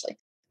 months, actually.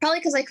 Probably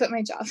because I quit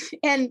my job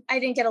and I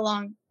didn't get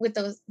along with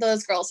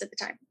those girls at the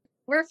time.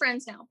 We're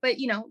friends now, but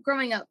you know,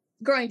 growing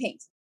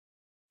pains.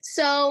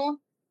 So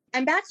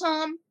I'm back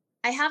home.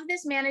 I have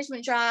this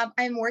management job.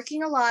 I'm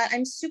working a lot.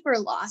 I'm super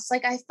lost.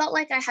 Like I felt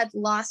like I had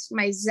lost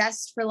my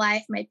zest for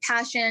life, my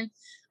passion.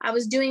 I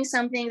was doing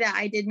something that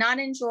I did not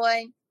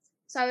enjoy.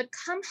 So I would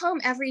come home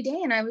every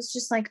day and I was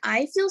just like,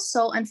 I feel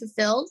so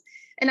unfulfilled.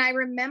 And I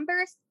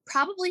remember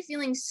probably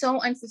feeling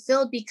so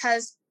unfulfilled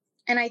because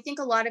and I think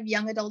a lot of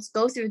young adults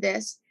go through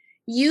this,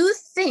 you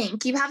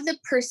have the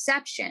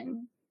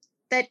perception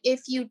that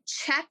if you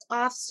check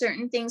off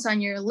certain things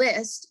on your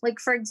list, like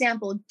for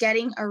example,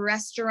 getting a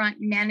restaurant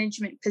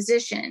management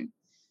position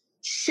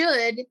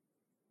should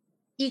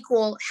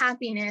equal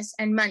happiness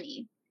and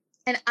money.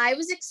 And I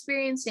was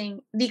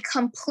experiencing the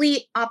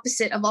complete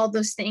opposite of all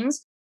those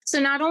things. So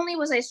not only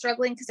was I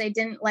struggling because I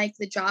didn't like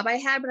the job I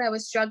had, but I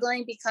was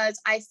struggling because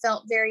I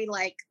felt very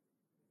like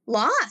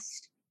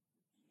lost.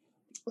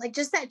 Like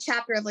just that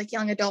chapter of like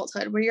young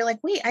adulthood where you're like,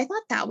 wait, I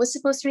thought that was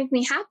supposed to make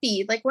me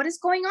happy. Like, what is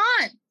going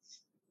on?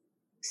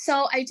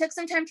 So I took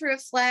some time to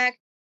reflect.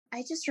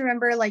 I just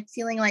remember like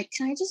feeling like,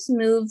 can I just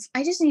move?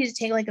 I just need to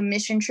take like a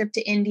mission trip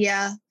to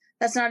India.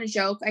 That's not a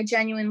joke. I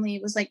genuinely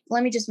was like,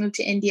 let me just move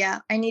to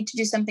India. I need to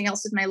do something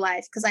else with my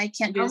life because I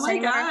can't do this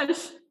anymore. Oh my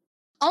gosh.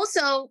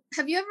 Also,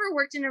 have you ever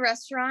worked in a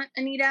restaurant,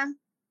 Anita?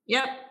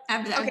 Yep.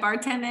 I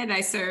bartended.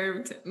 I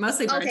served,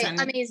 mostly bartended.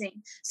 Okay,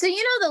 amazing. So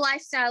you know the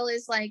lifestyle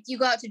is like you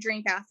go out to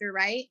drink after,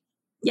 right?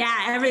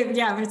 Yeah,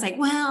 everyone's like,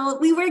 well,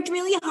 we worked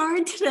really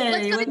hard today.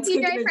 Let's go to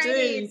TJ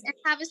Fridays and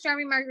have a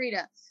strawberry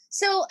margarita.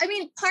 So, I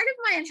mean, part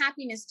of my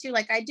unhappiness too,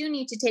 like I do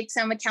need to take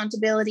some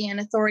accountability and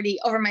authority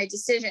over my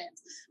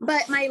decisions.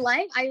 But my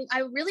life, I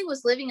really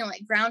was living in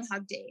like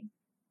Groundhog Day.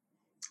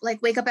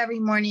 Like wake up every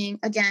morning,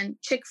 again,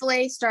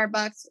 Chick-fil-A,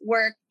 Starbucks,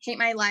 work, hate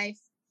my life,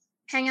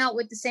 hang out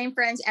with the same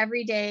friends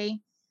every day,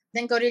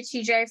 then go to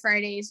TJ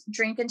Fridays,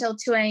 drink until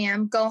 2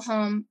 a.m., go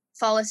home,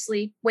 fall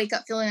asleep, wake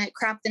up feeling like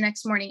crap the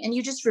next morning. And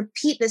you just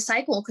repeat the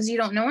cycle because you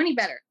don't know any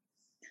better.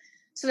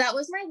 So that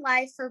was my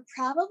life for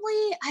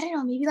probably, I don't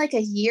know, maybe like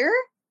a year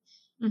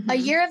of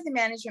the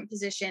management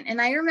position. And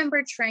I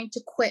remember trying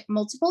to quit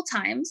multiple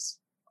times.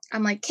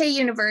 I'm like, okay,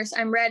 universe,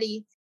 I'm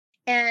ready.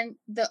 And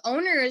the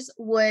owners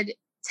would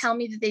tell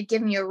me that they'd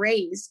give me a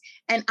raise.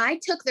 And I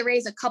took the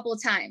raise a couple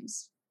of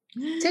times.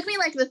 It took me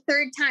like the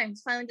third time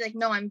to finally be like,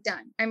 no, I'm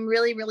done. I'm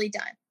really, really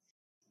done.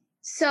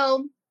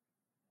 So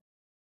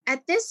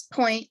at this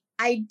point,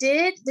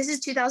 this is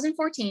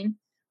 2014,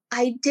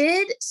 I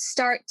did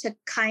start to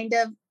kind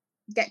of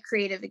get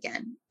creative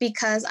again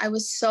because I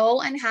was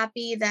so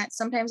unhappy that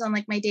sometimes on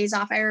like my days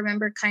off, I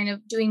remember kind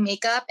of doing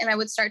makeup and I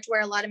would start to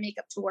wear a lot of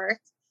makeup to work,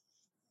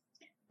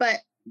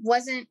 but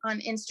wasn't on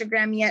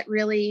Instagram yet,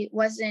 really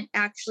wasn't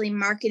actually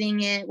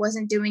marketing it,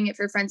 wasn't doing it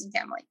for friends and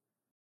family.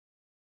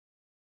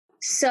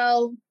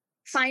 So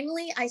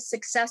finally, I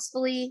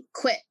successfully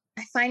quit.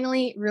 I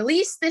finally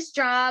released this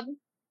job.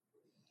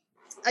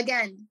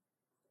 Again,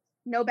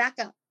 no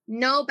backup,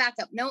 no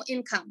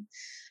income.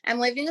 I'm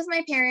living with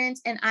my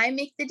parents and I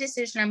make the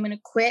decision I'm going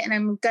to quit and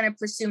I'm going to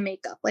pursue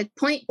makeup. Like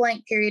point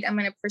blank period, I'm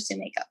going to pursue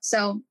makeup.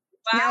 So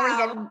now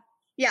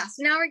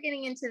we're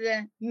getting into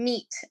the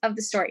meat of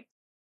the story.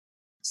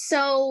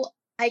 So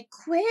I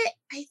quit,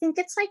 I think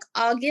it's like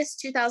August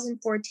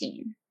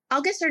 2014,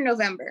 August or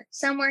November,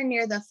 somewhere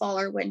near the fall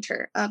or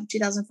winter of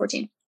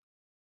 2014.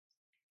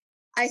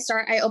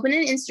 I open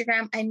an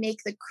Instagram. I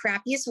make the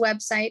crappiest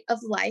website of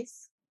life.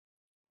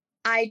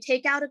 I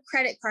take out a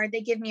credit card.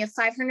 They give me a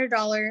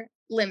 $500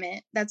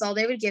 limit. That's all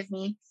they would give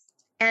me.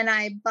 And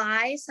I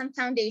buy some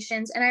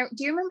foundations. And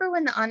do you remember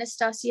when the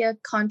Anastasia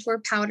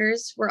contour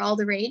powders were all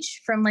the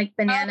rage from like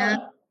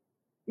Banana?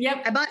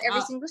 Yep. I bought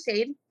every single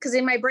shade because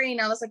in my brain,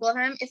 I was like, well,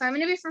 if I'm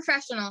going to be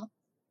professional,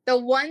 the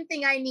one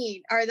thing I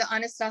need are the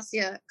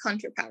Anastasia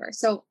contour powder.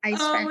 So I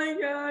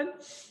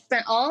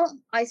spent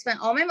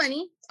all my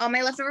money, all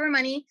my leftover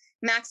money,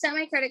 maxed out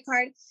my credit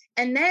card.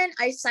 And then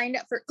I signed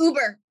up for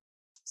Uber.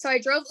 So I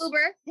drove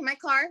Uber in my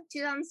car,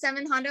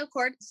 2007 Honda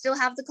Accord, still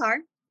have the car.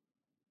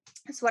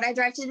 That's what I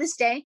drive to this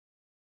day.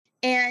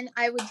 And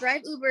I would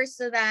drive Uber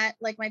so that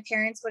like my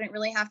parents wouldn't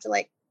really have to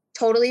like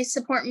totally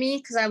support me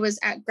because I was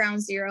at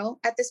ground zero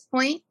at this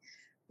point.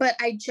 But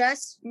I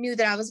just knew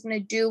that I was going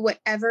to do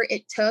whatever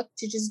it took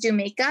to just do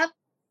makeup.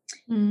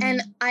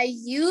 And I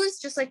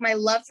used just like my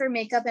love for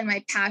makeup and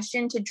my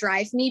passion to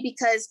drive me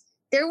because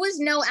there was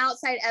no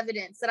outside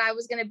evidence that I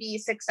was going to be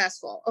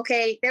successful.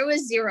 Okay. There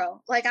was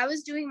zero. Like I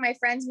was doing my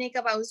friend's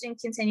makeup. I was doing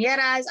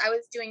quinceañeras. I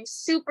was doing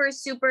super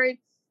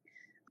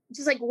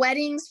just like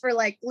weddings for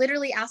like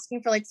literally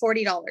asking for like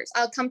 $40.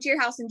 I'll come to your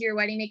house and do your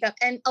wedding makeup.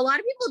 And a lot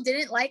of people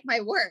didn't like my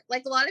work.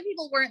 Like a lot of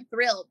people weren't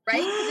thrilled, right?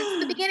 Because it's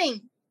the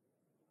beginning.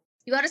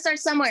 You got to start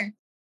somewhere.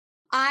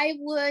 I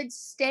would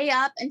stay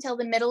up until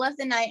the middle of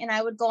the night and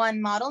I would go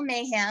on Model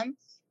Mayhem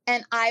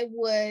and I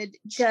would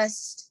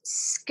just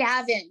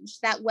scavenge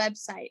that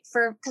website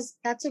because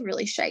that's a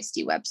really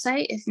shiesty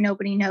website. If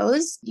nobody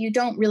knows, you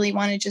don't really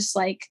want to just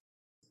like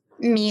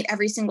meet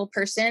every single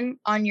person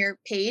on your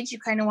page. You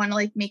kind of want to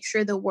like make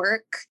sure the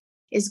work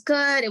is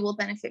good. It will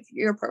benefit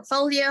your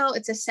portfolio.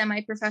 It's a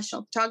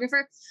semi-professional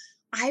photographer.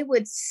 I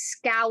would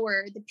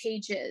scour the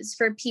pages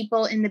for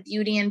people in the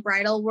beauty and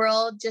bridal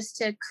world just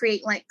to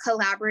create like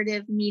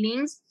collaborative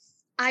meetings.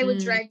 I would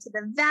drive to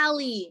the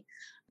Valley,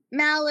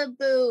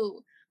 Malibu,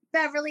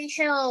 Beverly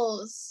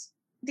Hills.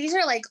 These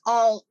are like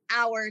all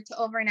hour to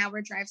over an hour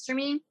drives for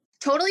me,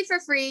 totally for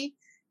free.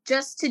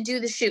 just to do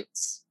the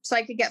shoots so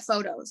I could get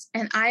photos.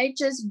 And I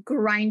just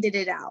grinded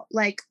it out.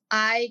 Like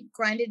I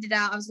grinded it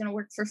out. I was going to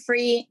work for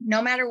free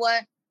no matter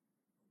what.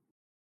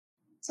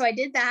 So I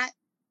did that,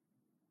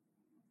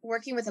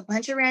 working with a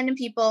bunch of random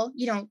people,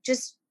 you know,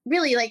 just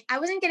really like I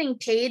wasn't getting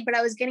paid, but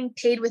I was getting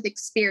paid with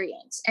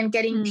experience and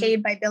getting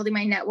paid by building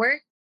my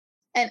network.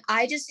 And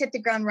I just hit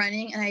the ground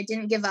running and I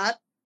didn't give up.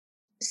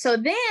 So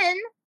then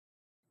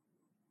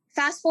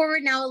fast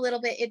forward now a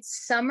little bit,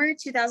 it's summer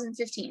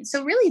 2015.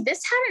 So really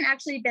this hadn't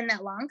actually been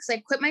that long because I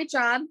quit my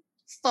job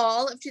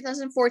fall of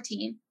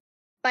 2014.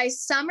 By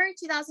summer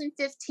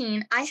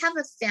 2015, I have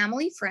a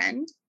family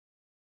friend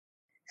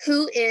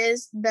who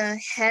is the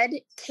head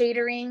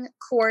catering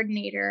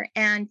coordinator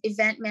and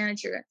event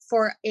manager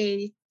for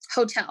a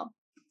hotel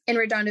in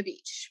Redondo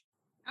Beach.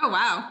 Oh,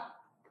 wow.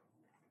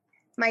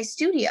 My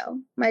studio,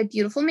 my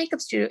beautiful makeup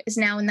studio, is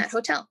now in that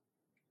hotel.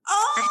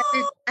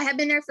 Oh! I have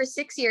been there for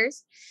 6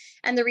 years.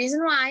 And the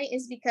reason why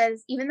is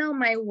because even though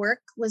my work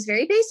was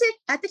very basic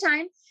at the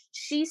time,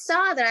 she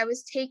saw that I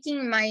was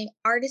taking my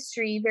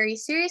artistry very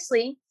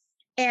seriously.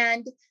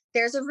 And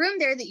there's a room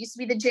there that used to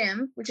be the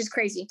gym, which is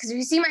crazy. Because if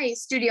you see my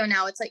studio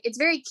now, it's like, it's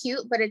very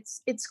cute, but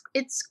it's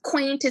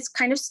quaint.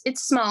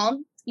 It's small.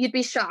 You'd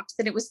be shocked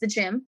that it was the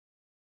gym.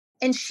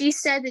 And she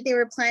said that they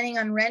were planning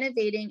on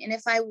renovating. And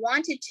if I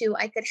wanted to,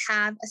 I could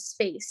have a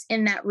space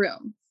in that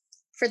room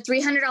for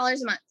 $300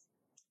 a month.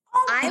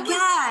 Oh my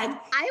God.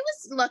 I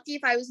was lucky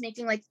if I was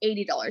making like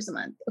 $80 a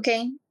month.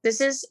 Okay. This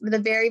is the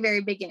very,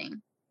 very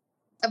beginning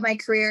of my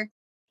career.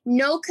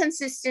 No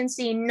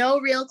consistency, no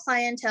real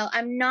clientele.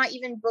 I'm not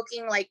even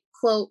booking like,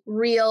 quote,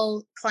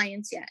 real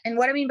clients yet. And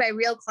what I mean by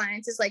real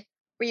clients is like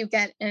where you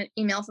get an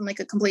email from like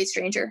a complete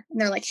stranger and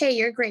they're like, hey,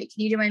 you're great.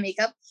 Can you do my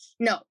makeup?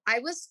 No, I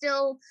was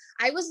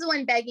the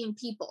one begging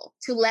people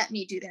to let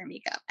me do their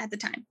makeup at the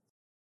time.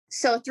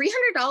 So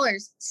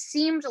 $300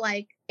 seemed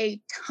like a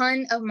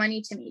ton of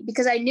money to me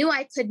because I knew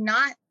I could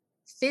not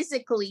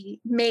physically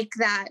make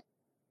that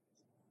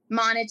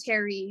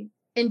monetary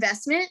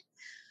investment,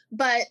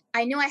 but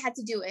I knew I had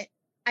to do it.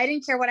 I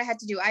didn't care what I had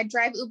to do. I'd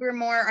drive Uber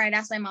more or I'd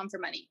ask my mom for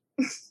money.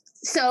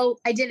 So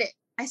I did it.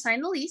 I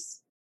signed the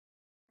lease,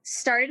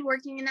 started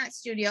working in that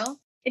studio.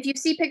 If you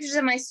see pictures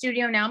of my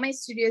studio now, my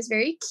studio is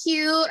very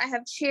cute. I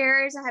have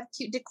chairs, I have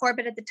cute decor,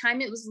 but at the time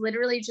it was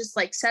literally just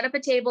like set up a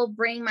table,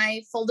 bring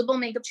my foldable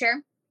makeup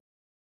chair.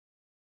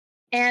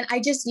 And I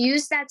just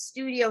used that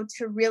studio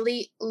to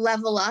really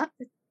level up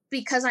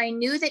because I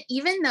knew that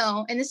even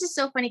though, and this is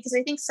so funny because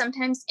I think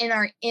sometimes in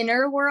our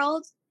inner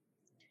world,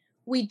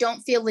 we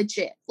don't feel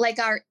legit. Like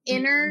our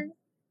inner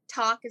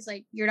talk is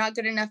like, you're not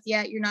good enough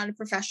yet. You're not a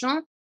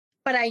professional.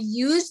 But I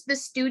used the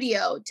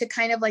studio to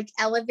kind of like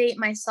elevate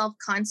my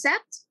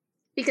self-concept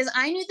because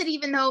I knew that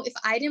even though if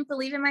I didn't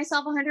believe in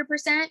myself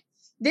 100%,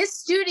 this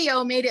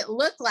studio made it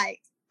look like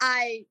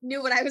I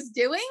knew what I was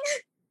doing.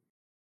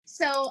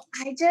 So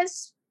I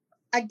just,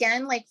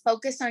 again, like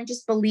focused on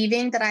just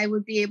believing that I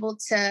would be able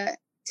to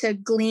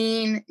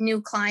glean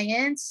new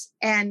clients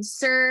and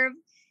serve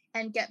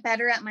and get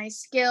better at my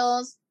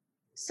skills.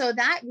 So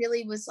that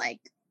really was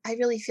like, I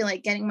really feel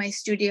like getting my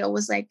studio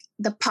was like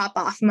the pop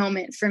off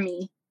moment for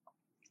me.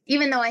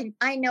 Even though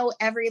I know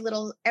every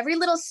little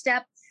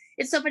step.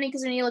 It's so funny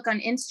because when you look on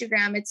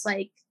Instagram, it's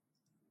like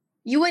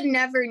you would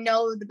never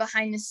know the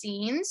behind the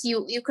scenes.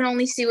 You can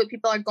only see what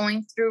people are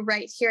going through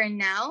right here and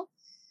now.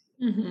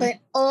 Mm-hmm. But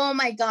oh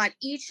my God,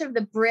 each of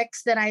the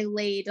bricks that I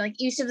laid, like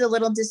each of the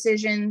little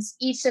decisions,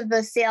 each of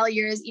the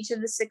failures, each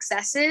of the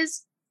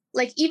successes,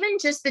 like even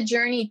just the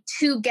journey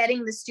to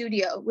getting the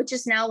studio, which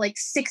is now like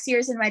 6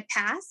 years in my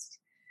past.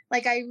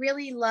 Like I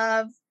really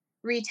love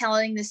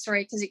retelling this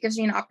story because it gives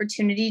me an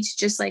opportunity to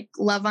just like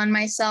love on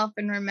myself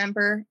and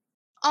remember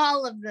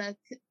all of the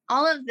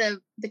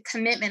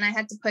commitment I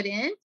had to put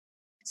in.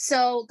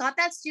 So got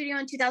that studio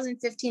in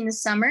 2015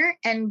 this summer.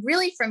 And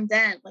really from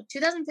then, like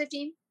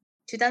 2015,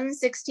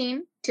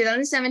 2016,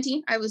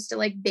 2017, I was still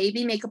like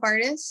baby makeup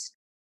artist.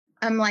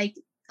 I'm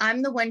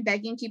the one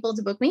begging people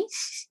to book me.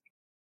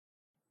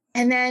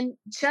 And then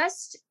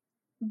just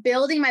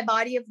building my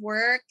body of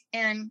work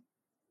and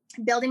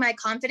building my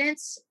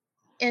confidence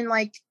in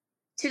like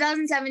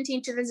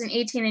 2017,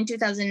 2018, and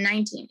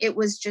 2019, it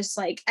was just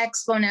like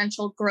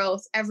exponential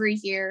growth every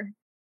year.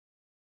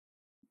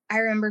 I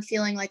remember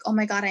feeling like, oh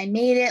my God, I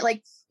made it.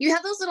 Like you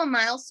have those little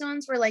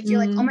milestones where like, you're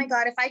like, oh my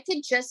God, if I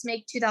could just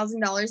make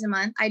 $2,000 a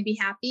month, I'd be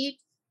happy.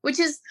 Which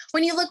is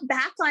when you look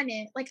back on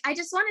it, like, I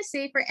just want to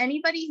say for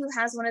anybody who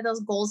has one of those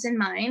goals in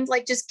mind,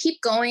 like just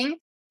keep going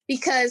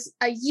because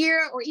a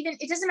year or even,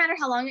 it doesn't matter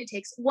how long it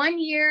takes, 1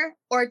 year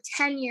or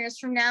 10 years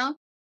from now,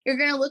 you're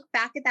going to look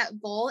back at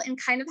that goal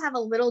and kind of have a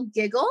little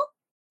giggle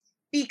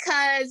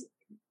because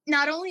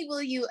not only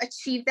will you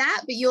achieve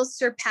that, but you'll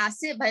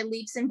surpass it by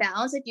leaps and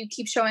bounds if you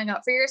keep showing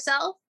up for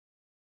yourself.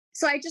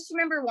 So I just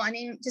remember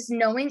just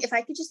knowing if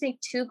I could just make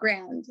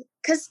 $2,000,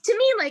 because to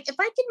me, like if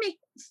I could make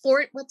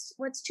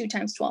what's 2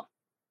 times 12?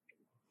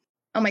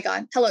 Oh my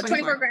God. Hello.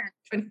 24 grand.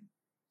 20.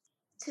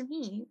 To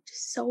me,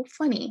 just so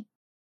funny.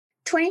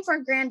 24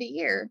 grand a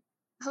year.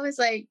 I was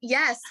like,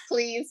 yes,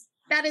 please.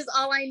 That is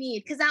all I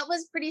need. Cause that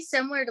was pretty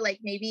similar to like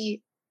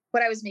maybe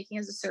what I was making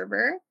as a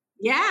server.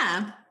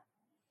 Yeah.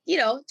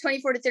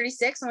 24 to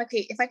 36. I'm like,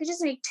 okay, if I could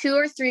just make $2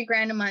 or $3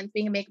 grand a month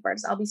being a makeup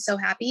artist, I'll be so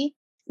happy.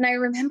 And I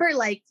remember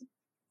like,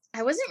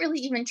 I wasn't really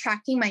even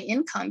tracking my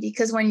income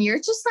because when you're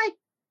just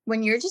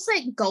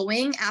like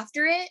going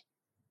after it,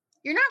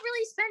 you're not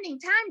really spending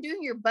time doing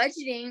your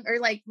budgeting or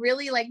like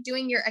really like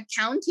doing your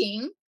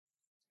accounting.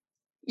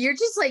 You're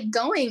just like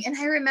going. And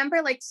I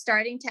remember like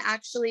starting to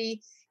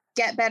actually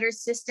get better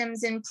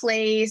systems in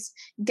place,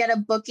 get a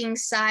booking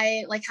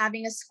site, like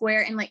having a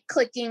Square and like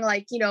clicking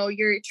like,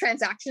 your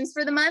transactions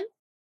for the month.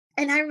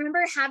 And I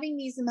remember having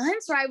these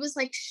months where I was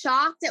like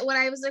shocked at what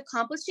I was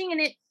accomplishing. And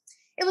it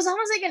was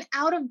almost like an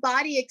out of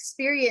body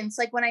experience.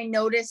 Like when I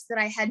noticed that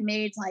I had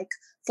made like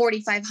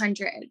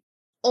 4,500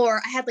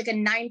 or I had like a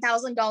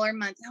 $9,000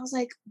 month. And I was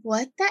like,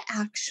 what the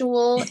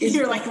actual is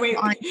You're like, wait,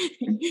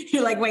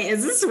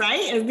 is this right?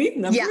 Is these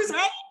numbers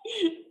right?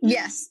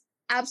 Yes,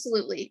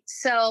 absolutely.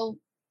 So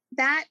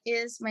that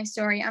is my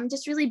story. I'm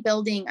just really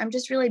building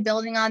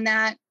on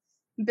that,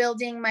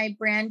 building my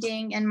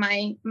branding and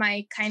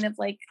my kind of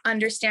like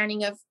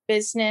understanding of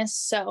business.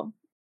 So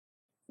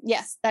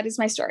yes, that is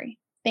my story.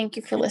 Thank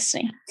you for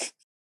listening.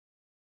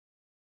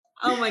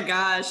 Oh my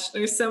gosh.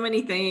 There's so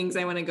many things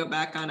I want to go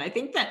back on. I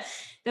think that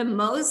the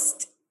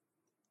most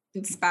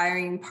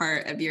inspiring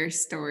part of your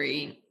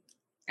story,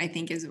 I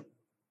think, is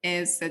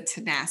the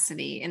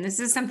tenacity. And this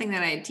is something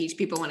that I teach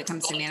people when it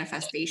comes to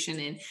manifestation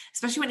and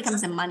especially when it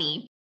comes to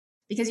money,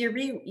 because you're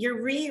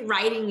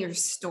rewriting your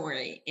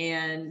story.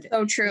 And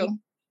so true.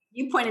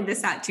 You pointed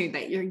this out too,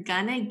 that you're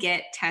gonna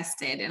get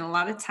tested. And a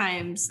lot of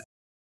times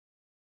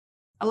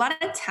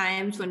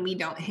when we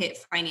don't hit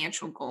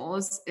financial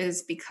goals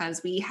is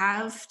because we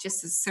have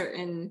just a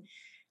certain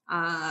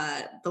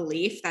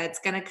belief that it's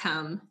going to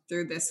come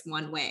through this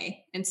one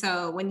way. And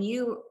so when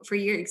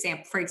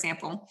for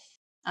example,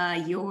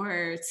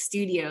 your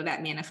studio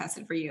that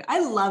manifested for you. I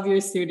love your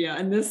studio.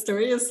 And this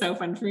story is so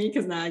fun for me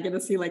because now I get to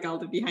see like all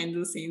the behind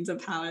the scenes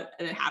of how it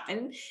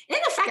happened. And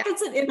the fact that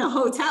it's in a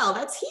hotel,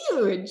 that's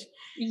huge.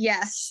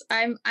 Yes.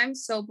 I'm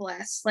so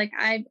blessed. Like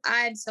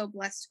I'm so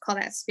blessed to call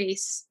that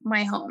space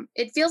my home.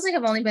 It feels like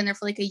I've only been there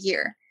for like a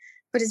year,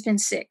 but it's been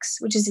 6,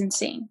 which is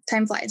insane.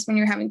 Time flies when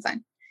you're having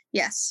fun.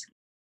 Yes.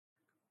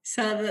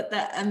 So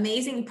the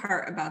amazing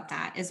part about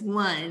that is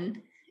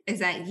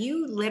that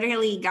you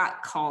literally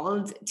got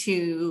called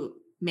to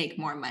make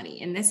more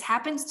money. And this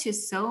happens to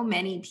so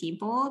many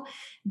people,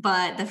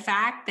 but the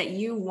fact that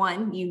you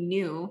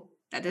knew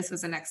that this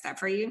was the next step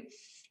for you.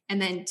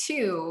 And then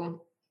 2,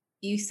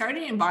 you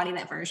started embodying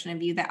that version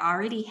of you that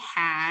already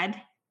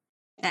had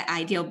that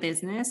ideal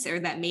business or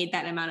that made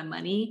that amount of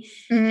money.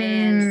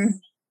 And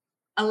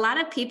a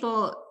lot of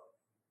people,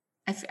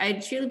 I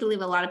truly believe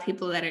a lot of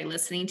people that are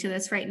listening to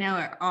this right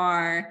now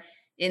are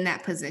in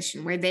that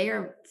position where they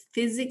are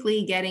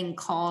physically getting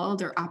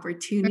called or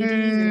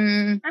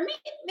opportunities, or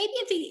maybe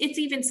it's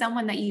even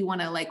someone that you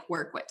want to like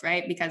work with,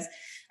 right? Because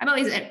I'm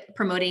always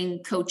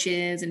promoting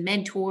coaches and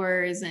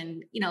mentors,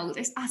 and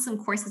there's awesome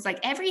courses. Like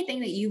everything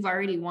that you've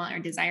already want or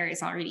desire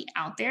is already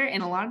out there.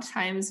 And a lot of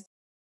times,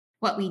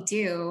 what we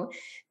do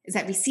is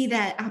that we see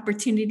that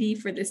opportunity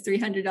for this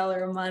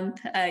 $300 a month,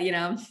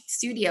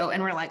 studio,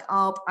 and we're like,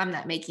 oh, I'm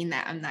not making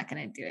that. I'm not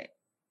going to do it.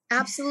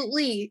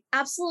 Absolutely.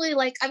 Absolutely.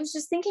 Like I was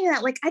just thinking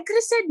that like I could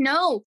have said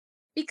no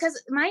because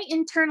my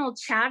internal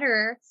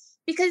chatter,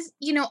 because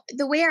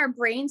the way our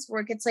brains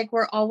work, it's like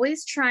we're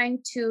always trying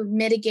to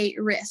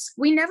mitigate risk.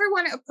 We never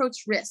want to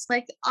approach risk.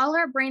 Like all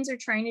our brains are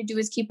trying to do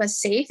is keep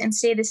us safe and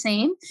stay the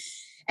same.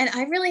 And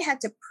I really had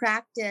to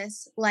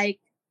practice like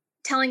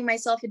telling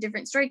myself a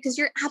different story, because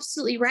you're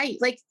absolutely right.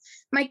 Like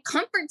my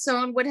comfort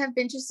zone would have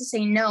been just to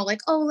say no,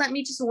 like, oh, let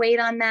me just wait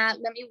on that.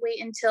 Let me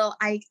wait until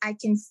I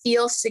can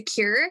feel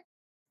secure.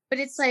 But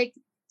it's like,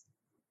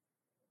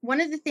 one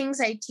of the things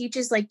I teach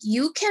is like,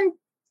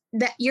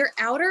 that your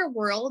outer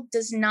world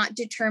does not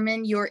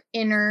determine your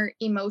inner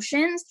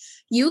emotions.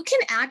 You can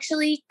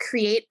actually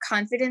create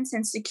confidence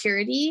and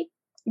security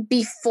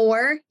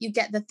before you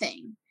get the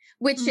thing,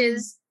 which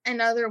is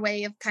another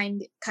way of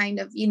kind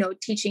of,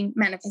 teaching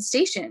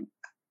manifestation.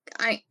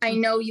 I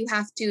know you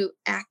have to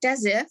act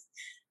as if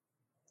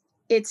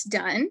it's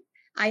done.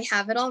 I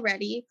have it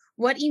already.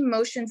 What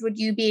emotions would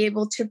you be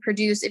able to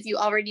produce if you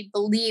already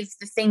believed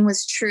the thing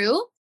was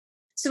true?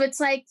 So it's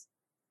like,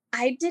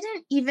 I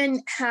didn't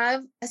even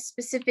have a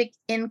specific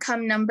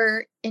income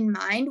number in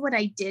mind when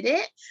I did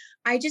it.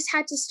 I just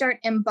had to start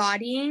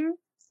embodying.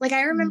 Like,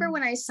 I remember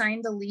when I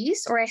signed the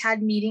lease or I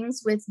had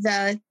meetings with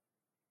the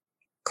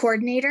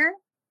coordinator,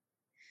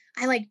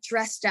 I like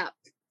dressed up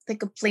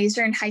like a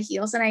blazer and high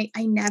heels, and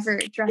I never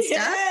dressed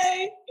up,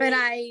 but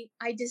I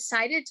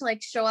decided to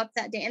like show up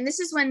that day. And this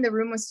is when the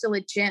room was still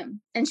a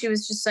gym, and she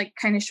was just like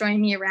kind of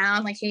showing me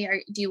around like,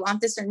 hey, do you want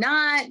this or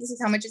not? This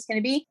is how much it's going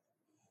to be.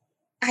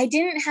 I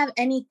didn't have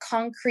any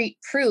concrete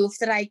proof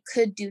that I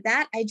could do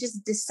that. I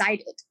just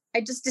decided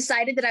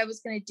that I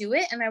was going to do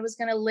it, and I was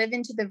going to live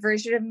into the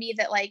version of me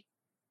that like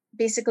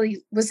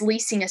basically was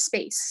leasing a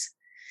space,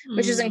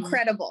 which is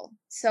incredible.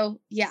 So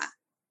yeah,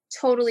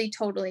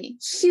 Totally.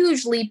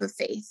 Huge leap of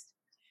faith.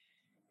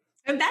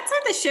 And that's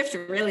where the shift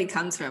really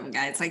comes from,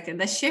 guys. Like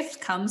the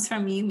shift comes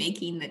from you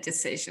making the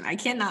decision. I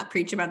cannot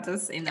preach about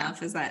this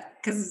enough, is that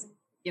because,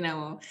 you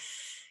know,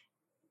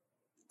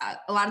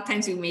 a lot of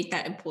times we make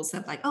that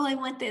impulsive, like, oh, I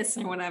want this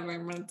or whatever.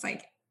 And it's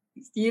like,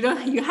 you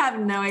have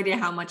no idea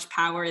how much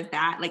power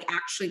that, like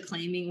actually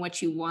claiming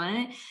what you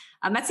want.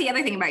 That's the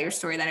other thing about your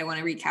story that I want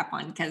to recap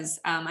on, because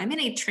I'm in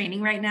a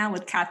training right now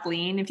with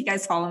Kathleen. If you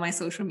guys follow my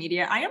social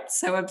media, I am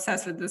so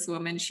obsessed with this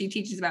woman. She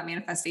teaches about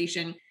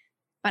manifestation,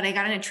 but I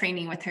got in a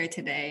training with her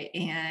today,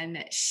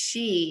 and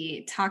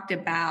she talked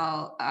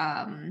about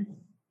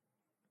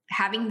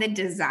having the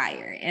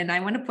desire. And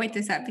I want to point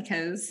this out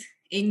because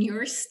in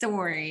your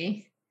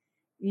story,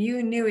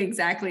 you knew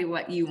exactly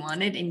what you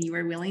wanted and you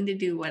were willing to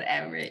do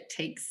whatever it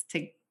takes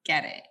to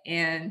get it.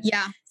 And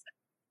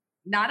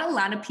not a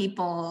lot of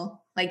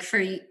people, like for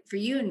you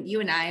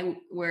and I,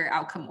 were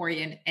outcome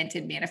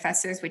oriented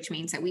manifestors, which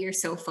means that we are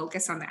so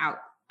focused on the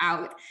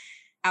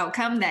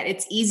outcome that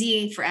it's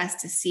easy for us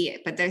to see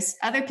it. But there's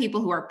other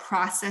people who are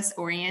process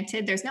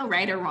oriented. There's no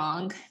right or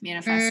wrong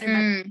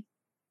manifestor,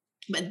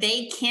 but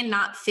they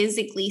cannot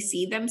physically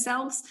see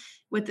themselves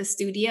with the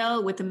studio,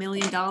 with $1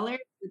 million,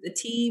 with the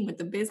team, with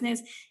the business,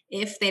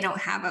 if they don't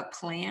have a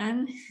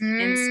plan.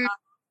 And so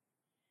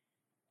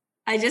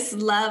I just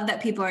love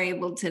that people are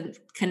able to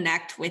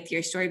connect with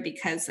your story,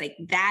 because like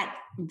that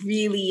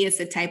really is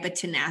the type of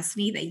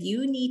tenacity that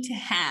you need to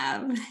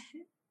have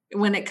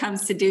when it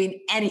comes to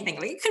doing anything.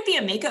 Like it could be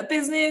a makeup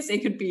business,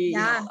 it could be you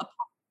know, a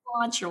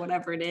launch or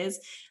whatever it is.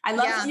 I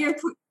love your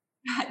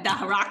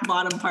the rock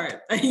bottom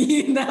part.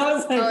 That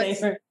was my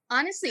favorite.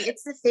 Honestly,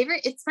 it's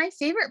my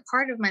favorite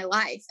part of my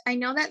life. I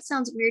know that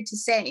sounds weird to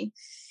say.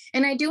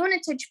 And I do want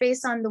to touch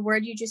base on the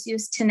word you just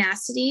used,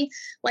 tenacity.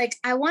 Like,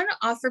 I want to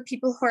offer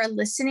people who are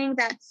listening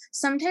that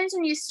sometimes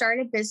when you start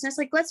a business,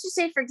 like let's just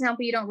say, for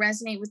example, you don't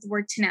resonate with the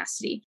word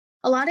tenacity.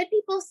 A lot of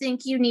people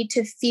think you need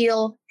to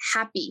feel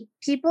happy.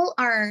 People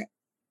are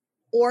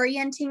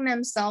orienting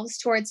themselves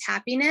towards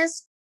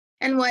happiness.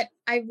 And what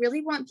I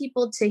really want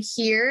people to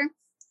hear,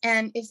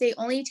 and if they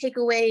only take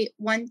away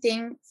one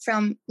thing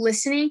from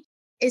listening,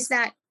 is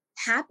that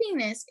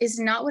happiness is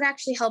not what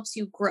actually helps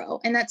you grow.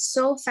 And that's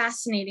so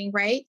fascinating,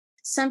 right?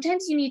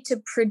 Sometimes you need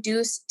to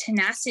produce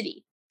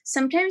tenacity.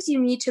 Sometimes you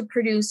need to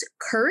produce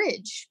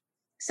courage.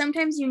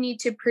 Sometimes you need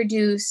to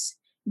produce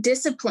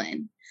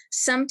discipline.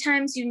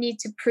 Sometimes you need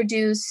to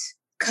produce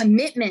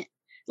commitment.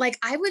 Like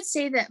I would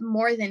say that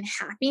more than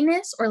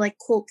happiness or like,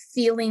 quote,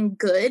 feeling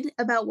good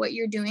about what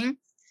you're doing,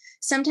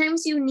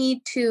 sometimes you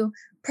need to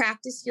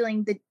practice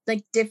feeling the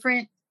like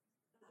different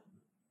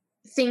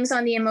things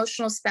on the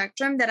emotional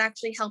spectrum that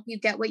actually help you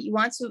get what you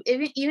want. So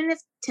even if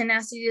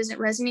tenacity doesn't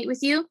resonate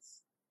with you,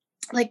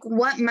 like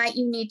what might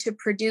you need to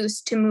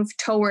produce to move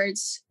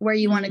towards where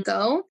you want to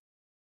go?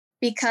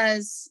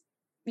 Because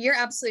you're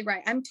absolutely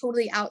right. I'm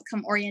totally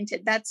outcome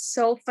oriented. That's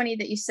so funny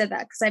that you said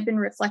that, because I've been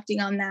reflecting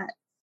on that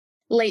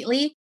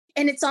lately.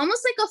 And it's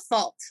almost like a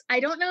fault. I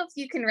don't know if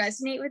you can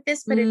resonate with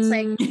this, but it's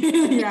like,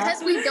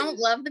 because we don't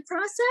love the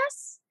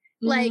process,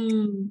 like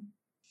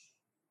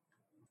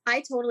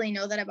I totally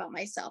know that about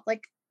myself.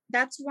 Like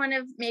that's one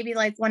of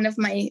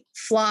my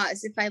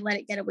flaws if I let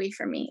it get away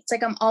from me. It's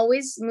like I'm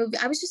always moving.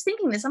 I was just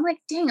thinking this. I'm like,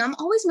 dang, I'm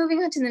always moving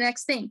on to the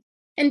next thing.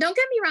 And don't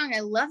get me wrong, I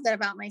love that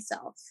about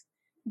myself.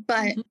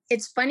 But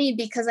it's funny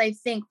because I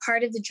think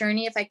part of the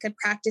journey, if I could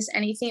practice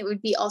anything, it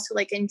would be also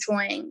like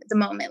enjoying the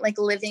moment, like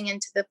living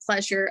into the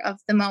pleasure of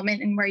the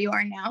moment and where you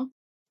are now.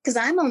 Because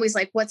I'm always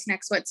like, what's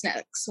next? What's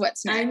next?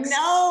 What's next? I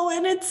know.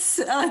 And it's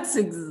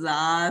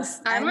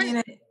exhausting. I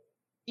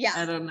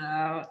don't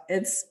know.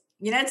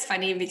 It's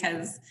funny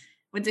because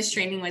with this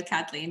training with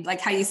Kathleen,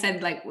 like how you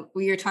said, like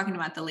we were talking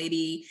about the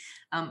lady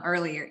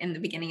earlier in the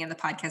beginning of the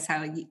podcast,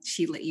 how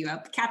she lit you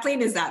up.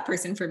 Kathleen is that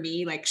person for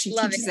me. Like she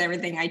teaches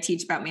everything I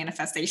teach about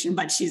manifestation,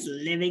 but she's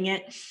living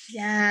it.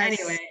 Yes.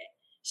 Anyway,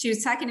 she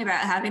was talking about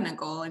having a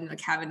goal and like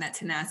having that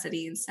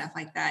tenacity and stuff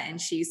like that. And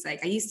she's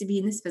like, I used to be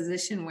in this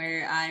position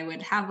where I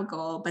would have a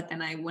goal, but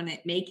then I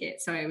wouldn't make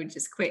it. So I would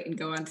just quit and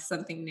go on to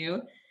something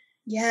new.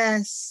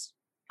 Yes.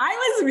 I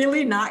was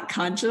really not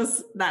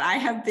conscious that I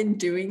have been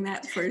doing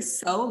that for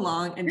so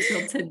long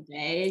until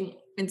today.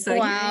 And so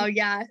wow,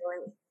 yeah.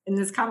 In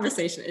this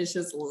conversation, it's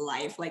just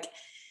life. Like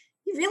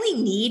you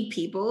really need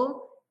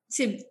people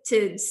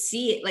to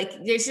see it. Like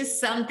there's just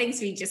some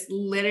things we just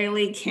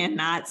literally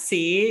cannot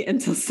see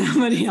until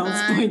somebody else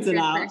 100%. Points it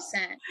out.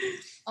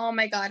 Oh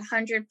my God,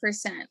 100%.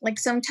 Like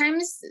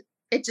sometimes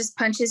it just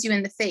punches you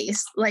in the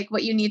face, like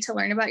what you need to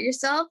learn about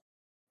yourself.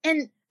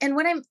 And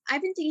what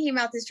I've been thinking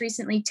about this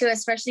recently too,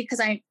 especially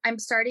because I'm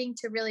starting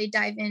to really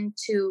dive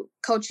into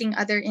coaching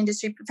other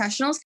industry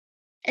professionals.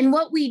 And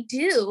what we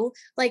do,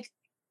 like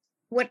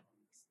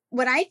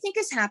what I think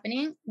is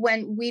happening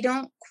when we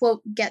don't,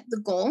 quote, get the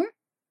goal,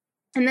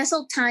 and this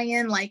will tie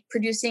in like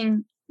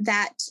producing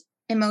that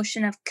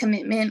emotion of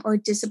commitment or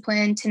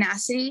discipline,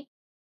 tenacity.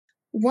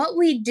 What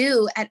we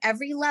do at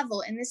every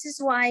level, and this is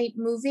why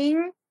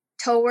moving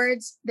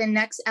towards the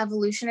next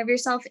evolution of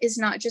yourself is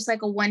not just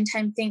like a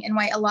one-time thing, and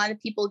why a lot of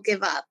people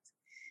give up,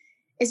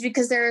 is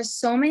because there are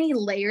so many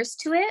layers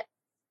to it.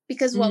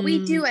 Because what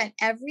we do at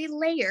every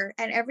layer,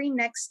 at every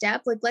next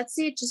step, like let's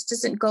say it just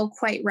doesn't go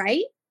quite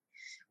right,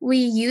 we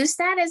use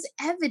that as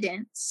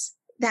evidence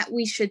that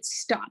we should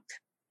stop.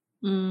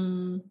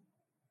 That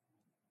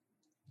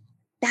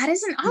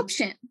is an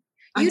option.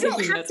 You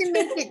don't have to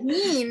make it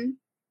mean,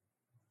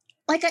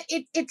 like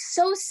it's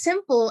so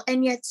simple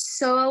and yet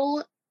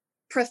so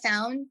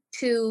profound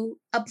to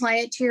apply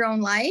it to your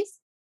own life.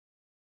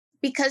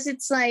 Because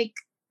it's like,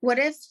 what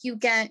if you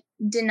get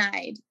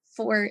denied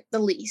for the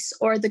lease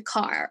or the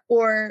car,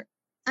 or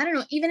I don't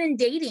know, even in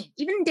dating,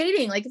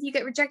 like if you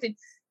get rejected,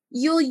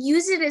 you'll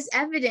use it as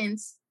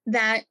evidence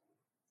that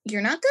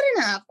you're not good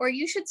enough or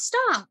you should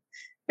stop.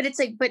 But it's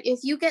like, but if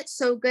you get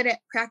so good at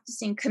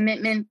practicing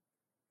commitment,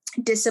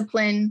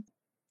 discipline,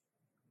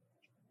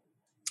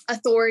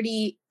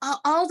 authority,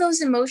 all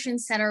those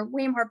emotions that are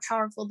way more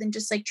powerful than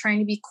just like trying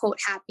to be quote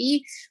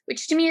happy,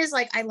 which to me is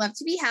like, I love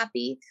to be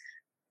happy.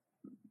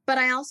 But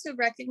I also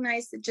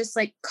recognize that just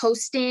like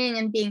coasting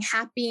and being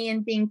happy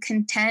and being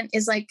content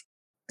is like,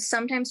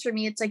 sometimes for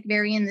me, it's like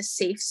very in the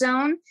safe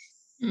zone.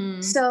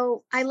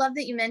 So I love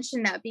that you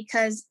mentioned that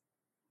because,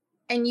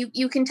 and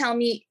you can tell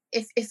me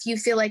if you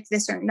feel like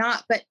this or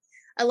not, but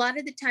a lot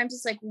of the times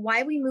it's like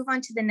why we move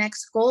on to the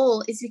next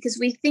goal is because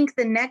we think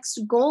the next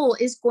goal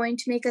is going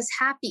to make us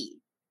happy.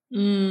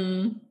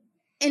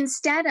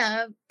 Instead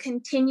of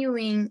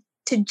continuing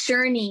to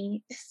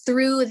journey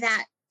through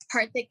that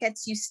part that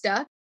gets you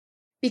stuck,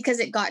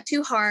 because it got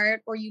too hard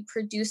or you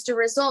produced a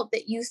result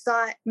that you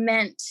thought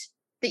meant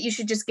that you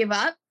should just give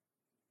up.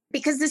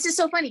 Because this is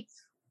so funny.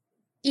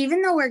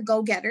 Even though we're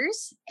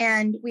go-getters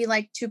and we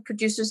like to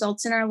produce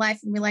results in our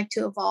life and we like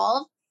to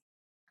evolve,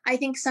 I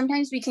think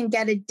sometimes we can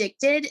get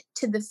addicted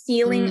to the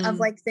feeling of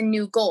like the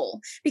new goal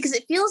because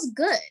it feels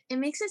good. It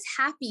makes us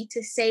happy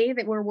to say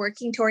that we're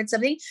working towards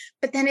something.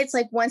 But then it's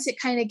like once it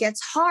kind of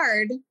gets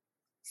hard,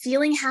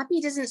 feeling happy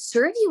doesn't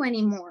serve you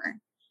anymore.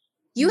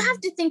 You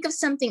have to think of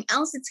something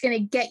else that's going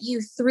to get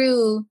you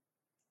through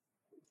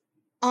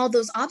all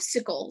those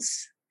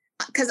obstacles.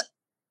 Because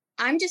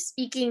I'm just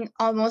speaking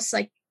almost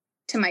like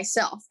to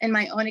myself and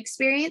my own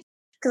experience,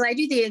 because I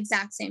do the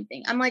exact same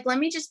thing. I'm like, let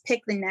me just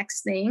pick the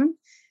next thing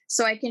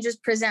so I can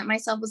just present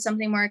myself with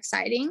something more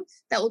exciting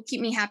that will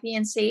keep me happy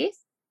and safe,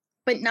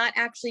 but not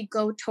actually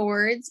go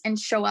towards and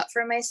show up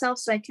for myself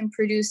so I can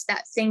produce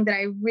that thing that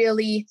I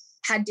really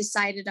had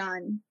decided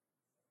on.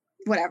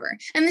 Whatever.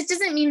 And this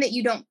doesn't mean that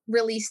you don't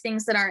release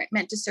things that aren't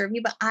meant to serve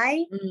you, but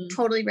I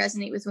totally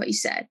resonate with what you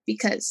said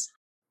because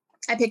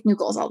I pick new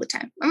goals all the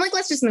time. I'm like,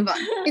 let's just move on.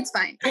 It's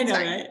fine. It's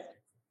fine. Right?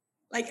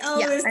 Like, oh,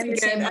 yeah, I'm the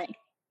same way.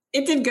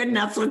 It did good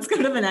enough. Let's go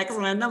to the next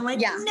one. I'm like,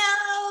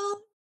 no.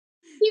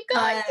 Keep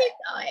going. Keep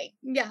going.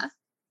 Yeah.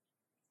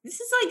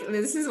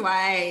 This is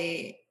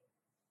why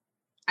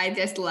I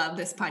just love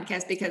this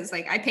podcast because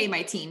like I pay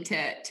my team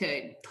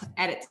to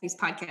edit these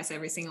podcasts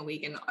every single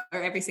week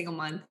or every single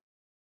month.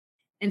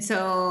 And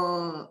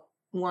so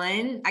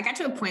I got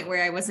to a point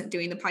where I wasn't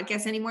doing the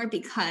podcast anymore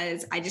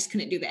because I just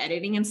couldn't do the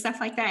editing and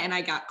stuff like that. And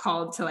I got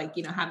called to like,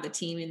 have the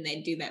team and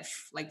they do that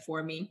like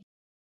for me.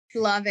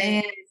 Love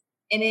it.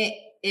 And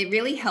it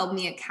really held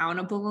me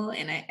accountable.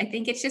 And I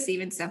think it's just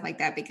even stuff like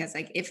that because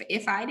like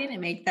if I didn't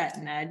make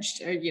that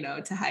nudge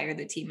or, to hire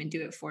the team and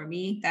do it for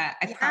me, that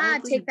I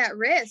probably take that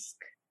risk.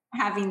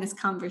 Having this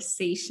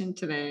conversation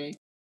today.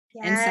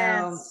 Yes.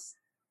 And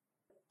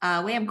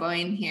so way I'm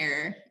going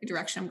here, the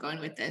direction I'm going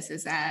with this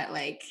is that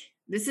like,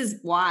 this is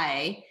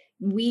why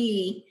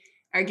we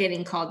are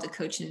getting called to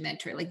coach and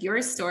mentor. Like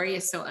your story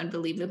is so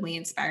unbelievably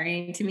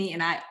inspiring to me.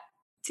 And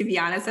to be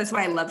honest, that's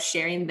why I love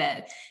sharing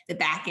the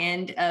back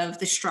end of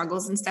the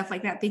struggles and stuff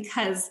like that,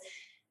 because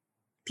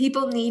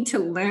people need to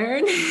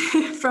learn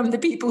from the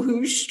people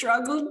who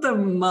struggled the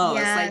most.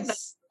 Yes. Like that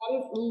is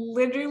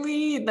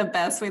literally the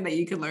best way that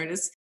you can learn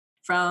is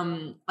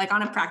from like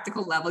on a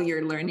practical level,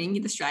 you're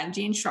learning the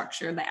strategy and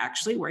structure that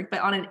actually work. But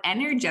on an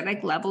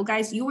energetic level,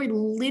 guys, you are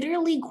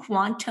literally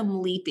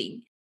quantum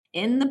leaping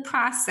in the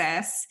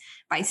process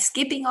by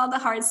skipping all the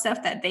hard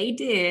stuff that they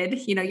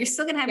did. You're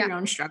still going to have your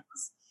own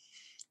struggles,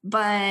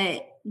 but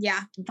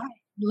by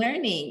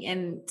learning.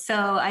 And so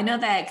I know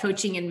that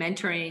coaching and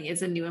mentoring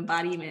is a new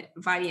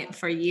embodiment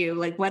for you.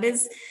 Like what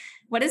is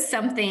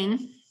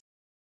something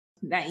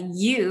that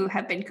you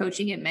have been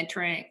coaching and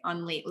mentoring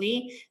on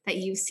lately that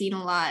you've seen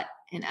a lot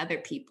in other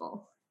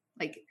people,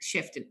 like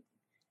shifted?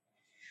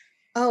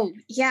 Oh,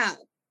 yeah.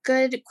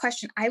 Good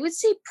question. I would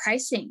say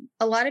pricing.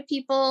 A lot of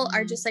people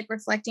are just like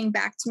reflecting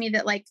back to me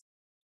that like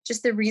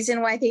just the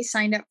reason why they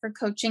signed up for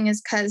coaching is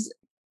because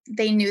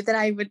they knew that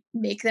I would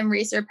make them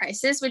raise their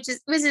prices, which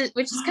is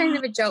kind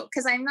of a joke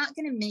because I'm not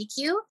going to make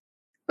you.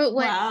 But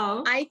what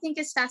I think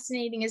is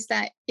fascinating is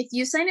that if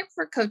you sign up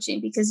for coaching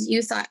because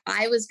you thought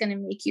I was going to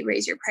make you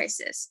raise your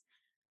prices,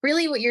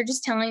 really what you're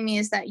just telling me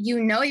is that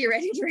you're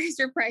ready to raise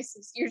your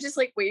prices. You're just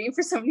like waiting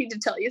for somebody to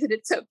tell you that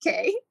it's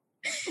okay.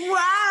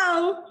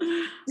 Wow.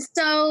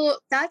 So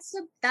that's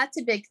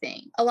a big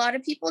thing. A lot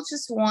of people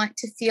just want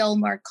to feel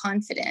more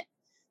confident.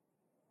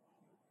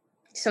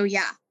 So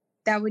yeah,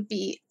 that would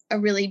be a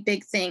really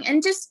big thing.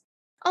 And just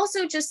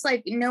also just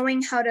like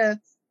knowing how to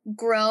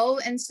grow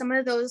and some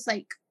of those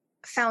like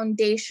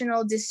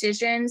foundational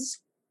decisions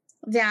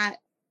that,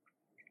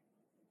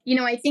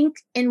 I think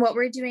in what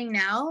we're doing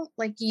now,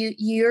 like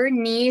your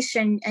niche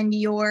and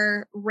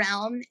your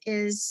realm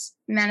is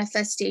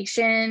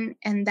manifestation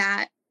and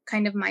that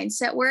kind of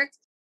mindset work.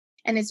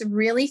 And it's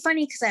really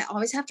funny because I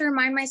always have to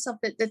remind myself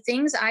that the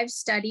things I've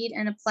studied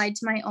and applied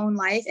to my own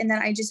life and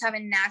that I just have a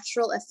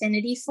natural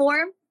affinity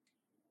for,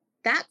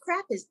 that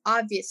crap is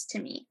obvious to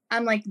me.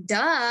 I'm like,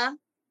 duh.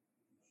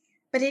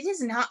 But it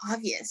is not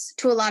obvious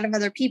to a lot of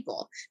other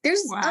people.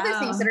 There's other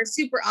things that are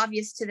super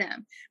obvious to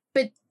them.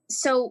 But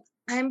so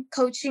I'm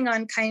coaching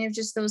on kind of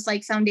just those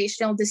like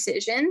foundational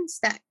decisions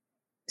that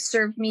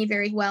serve me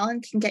very well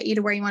and can get you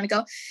to where you want to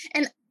go.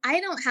 And I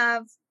don't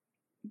have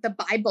the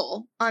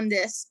Bible on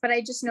this, but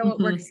I just know it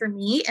worked for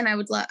me. And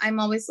I'm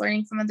always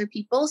learning from other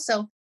people.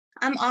 So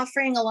I'm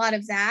offering a lot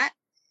of that.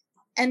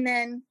 And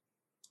then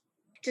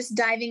just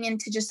diving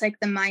into just like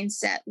the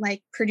mindset,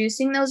 like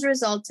producing those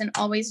results and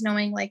always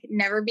knowing like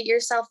never beat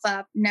yourself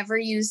up, never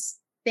use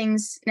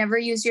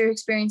your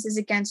experiences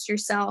against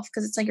yourself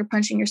because it's like you're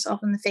punching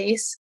yourself in the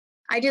face.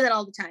 I do that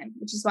all the time,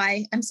 which is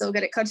why I'm so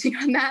good at coaching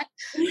on that.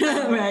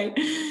 Right.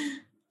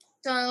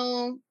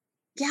 So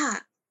yeah,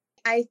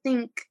 I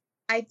think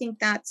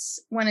that's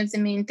one of the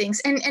main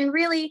things. And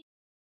really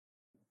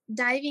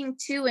diving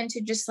too into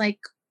just like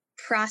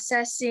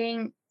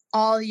processing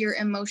all your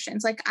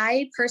emotions. Like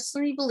I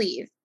personally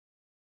believe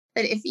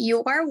that if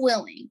you are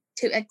willing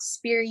to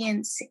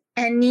experience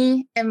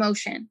any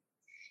emotion,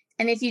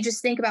 and if you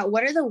just think about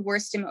what are the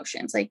worst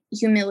emotions, like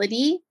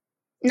humiliation,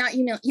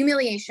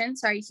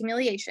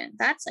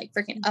 that's like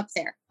freaking up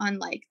there on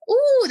like,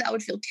 ooh, that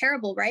would feel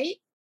terrible, right?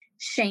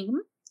 Shame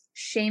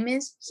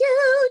is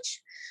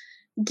huge.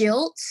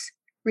 Guilt,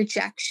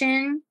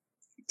 rejection,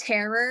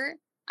 terror.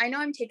 I know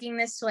I'm taking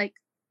this to like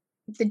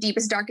the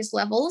deepest, darkest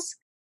levels,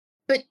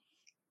 but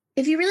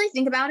if you really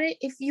think about it,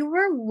 if you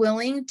were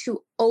willing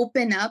to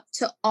open up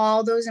to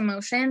all those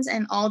emotions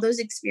and all those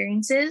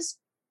experiences,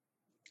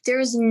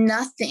 there's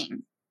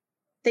nothing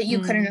that you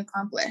couldn't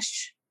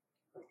accomplish.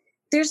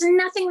 There's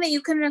nothing that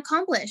you couldn't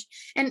accomplish.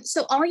 And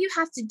so all you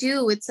have to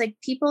do, it's like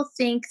people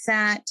think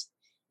that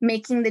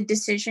making the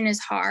decision is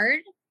hard,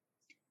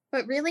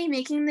 but really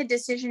making the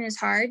decision is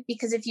hard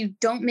because if you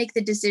don't make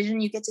the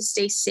decision, you get to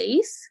stay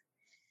safe.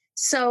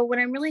 So what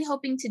I'm really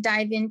hoping to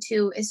dive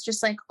into is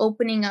just like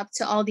opening up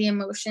to all the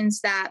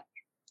emotions that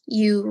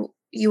you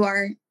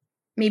are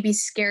maybe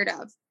scared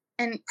of.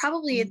 And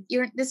probably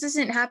this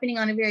isn't happening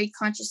on a very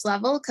conscious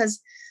level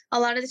because a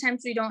lot of the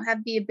times we don't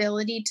have the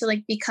ability to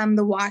like become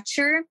the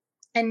watcher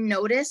and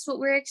notice what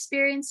we're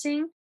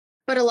experiencing.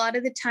 But a lot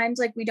of the times,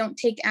 like we don't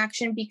take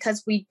action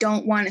because we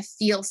don't want to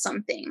feel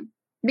something.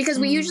 Because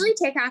we usually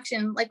take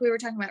action, like we were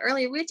talking about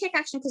earlier, we take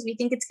action because we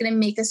think it's going to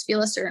make us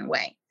feel a certain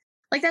way.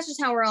 Like that's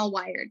just how we're all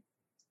wired.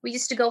 We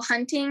used to go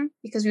hunting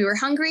because we were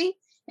hungry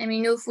and we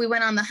knew if we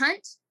went on the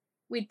hunt,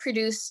 we'd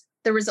produce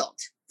the result,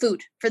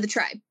 food for the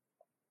tribe.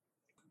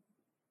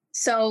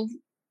 So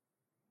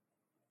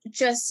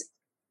just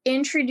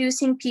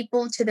introducing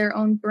people to their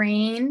own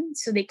brain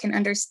so they can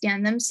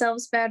understand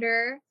themselves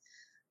better,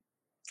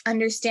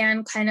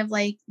 understand kind of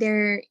like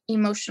their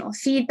emotional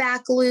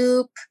feedback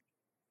loop.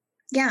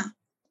 Yeah,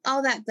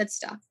 all that good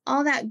stuff,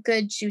 all that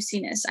good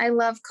juiciness. I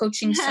love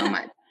coaching so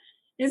much.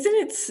 Isn't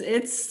it?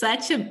 It's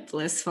such a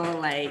blissful,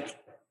 like,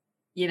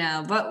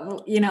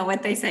 but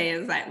what they say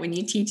is that when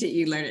you teach it,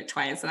 you learn it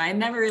twice. And I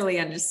never really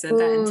understood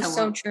that until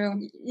so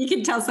true. You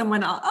can tell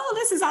someone, oh,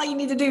 this is all you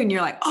need to do. And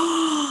you're like,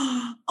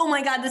 oh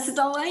my God, this is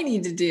all I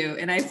need to do.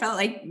 And I felt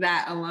like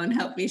that alone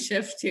helped me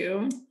shift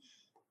too.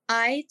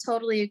 I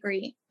totally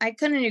agree. I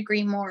couldn't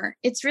agree more.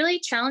 It's really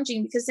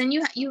challenging because then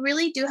you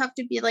really do have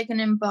to be like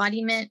an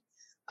embodiment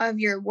of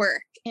your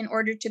work in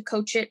order to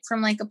coach it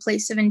from like a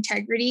place of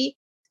integrity.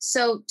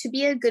 So to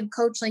be a good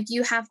coach, like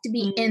you have to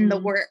be in the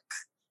work.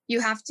 You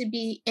have to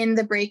be in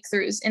the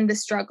breakthroughs, in the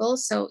struggle.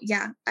 So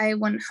yeah, I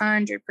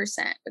 100%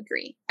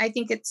 agree. I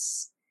think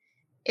it's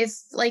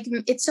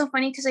so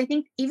funny because I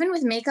think even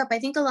with makeup, I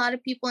think a lot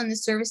of people in the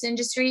service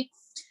industry,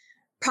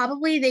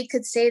 probably they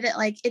could say that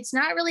like, it's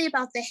not really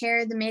about the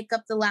hair, the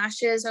makeup, the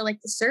lashes, or like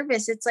the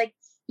service. It's like,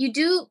 you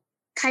do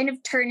kind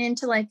of turn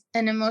into like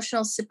an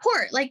emotional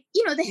support. Like,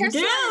 the hair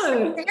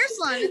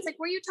salon, it's like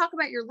where you talk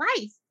about your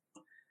life.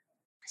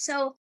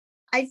 So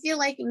I feel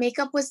like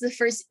makeup was the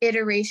first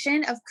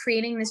iteration of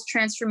creating this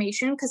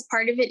transformation because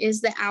part of it is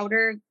the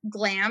outer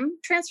glam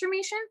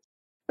transformation,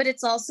 but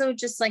it's also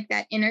just like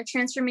that inner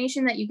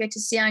transformation that you get to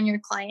see on your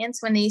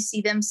clients when they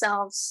see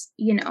themselves,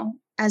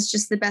 as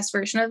just the best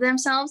version of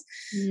themselves.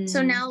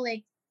 So now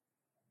like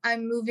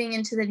I'm moving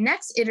into the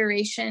next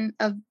iteration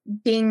of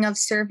being of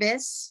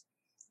service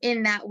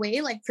in that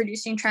way, like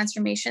producing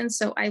transformation.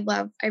 So I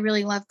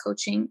really love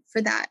coaching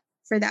for that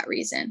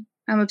reason.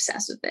 I'm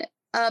obsessed with it.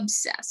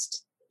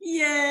 Obsessed.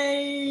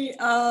 Yay.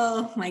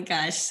 Oh my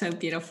gosh. So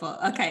beautiful.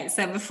 Okay.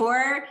 So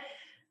before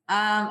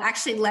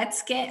Actually,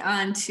 let's get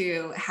on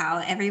to how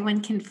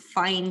everyone can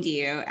find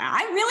you.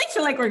 I really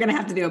feel like we're going to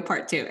have to do a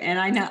part 2. And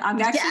I know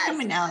I'm actually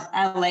coming out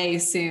LA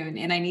soon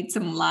and I need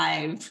some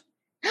live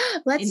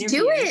Let's interviews.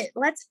 do it.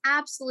 Let's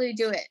absolutely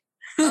do it.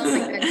 Oh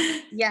my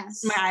goodness.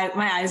 Yes.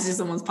 My eyes just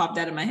almost popped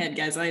out of my head,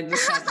 guys. I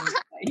just had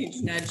a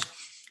huge nudge.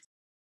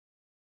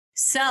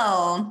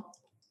 So,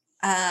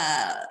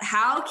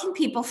 how can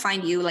people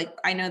find you? Like,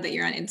 I know that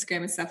you're on Instagram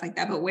and stuff like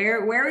that, but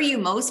where are you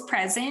most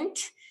present?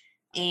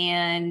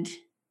 And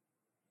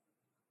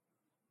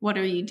what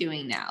are you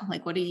doing now?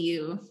 Like, what are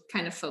you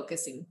kind of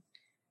focusing?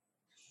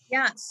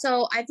 Yeah.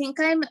 So I think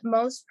I'm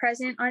most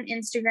present on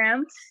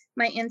Instagram.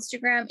 My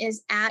Instagram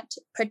is at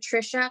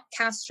Patricia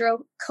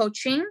Castro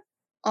Coaching,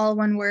 all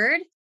one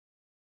word.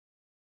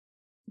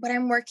 What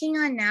I'm working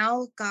on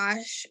now,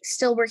 gosh,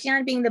 still working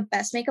on being the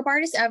best makeup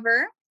artist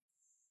ever,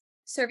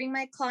 serving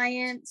my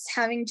clients,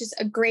 having just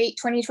a great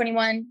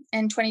 2021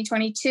 and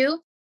 2022,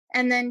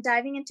 and then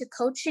diving into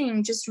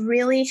coaching, just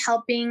really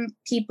helping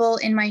people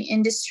in my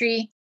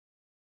industry,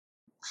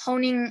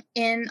 honing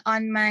in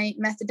on my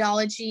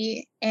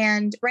methodology.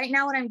 And right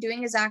now what I'm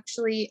doing is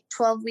actually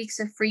 12 weeks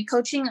of free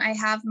coaching. I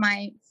have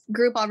my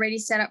group already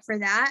set up for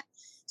that.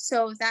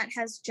 So that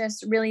has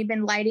just really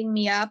been lighting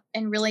me up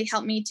and really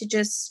helped me to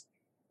just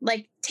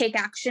like take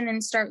action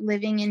and start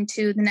living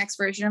into the next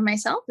version of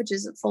myself, which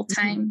is a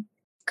full-time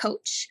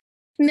coach,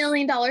 $1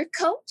 million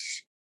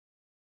coach.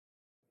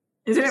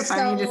 Isn't it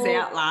funny to say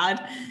out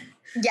loud?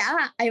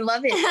 Yeah, I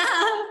love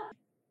it.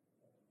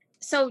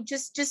 So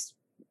just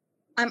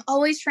I'm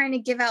always trying to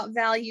give out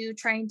value,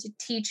 trying to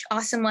teach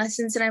awesome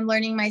lessons that I'm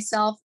learning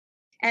myself.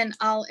 And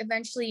I'll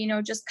eventually,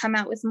 just come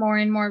out with more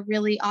and more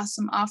really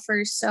awesome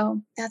offers.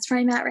 So that's where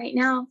I'm at right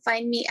now.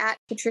 Find me at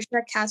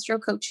Patricia Castro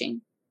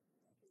Coaching.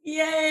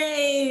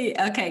 Yay.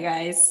 Okay,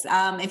 guys.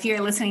 If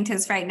you're listening to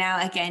this right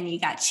now, again, you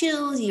got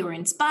chills, you were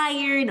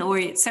inspired, or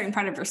a certain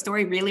part of her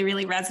story really,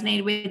 really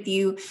resonated with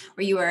you,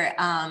 or you were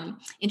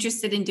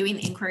interested in doing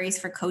inquiries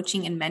for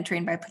coaching and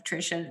mentoring by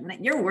Patricia.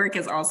 Your work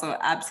is also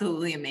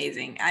absolutely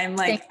amazing. I'm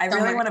like, I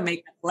really want to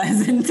make that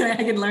lesson so I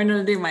can learn how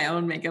to do my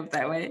own makeup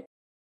that way.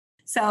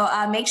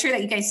 So make sure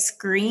that you guys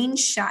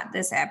screenshot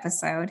this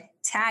episode.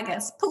 Tag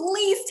us.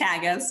 Please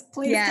tag us.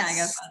 Please tag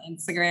us on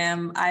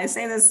Instagram. I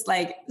say this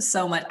like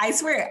so much. I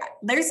swear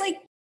there's like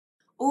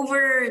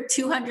over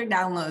 200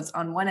 downloads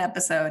on one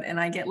episode and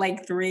I get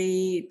like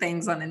 3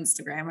 things on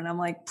Instagram and I'm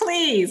like,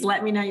 please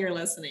let me know you're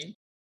listening.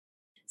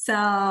 So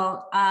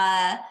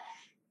my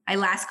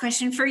last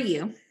question for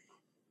you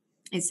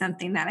is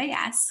something that I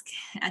ask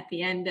at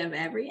the end of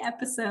every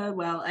episode.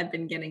 Well, I've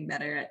been getting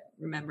better at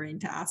remembering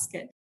to ask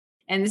it.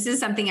 And this is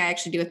something I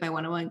actually do with my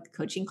one-on-one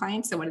coaching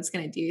clients. So what it's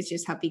going to do is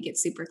just help you get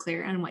super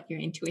clear on what your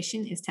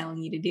intuition is telling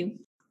you to do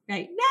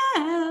right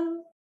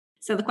now.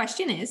 So the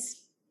question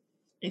is,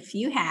 if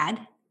you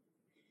had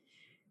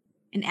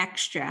an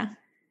extra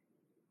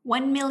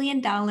 $1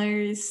 million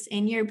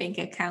in your bank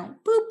account,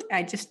 boop,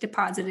 I just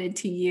deposited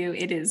to you.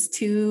 It is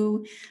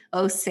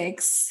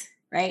 2:06,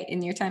 right,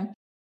 in your time.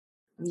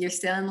 You're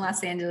still in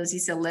Los Angeles. You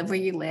still live where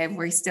you live.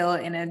 We're still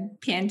in a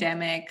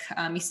pandemic.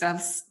 You still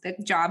have the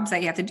jobs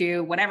that you have to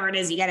do, whatever it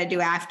is you got to do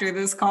after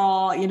this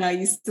call,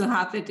 you still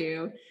have to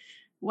do.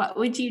 What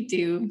would you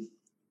do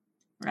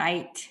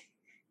right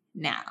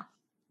now?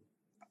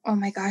 Oh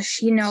my gosh.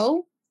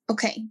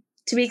 Okay.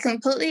 To be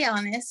completely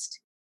honest,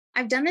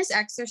 I've done this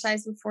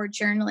exercise before,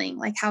 journaling,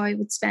 like how I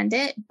would spend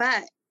it.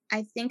 But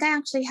I think I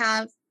actually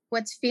have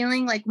what's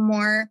feeling like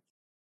more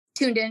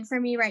tuned in for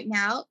me right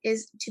now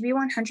is, to be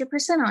 100%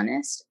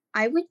 honest,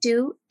 I would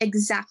do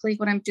exactly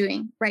what I'm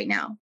doing right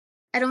now.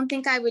 I don't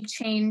think I would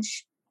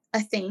change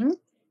a thing,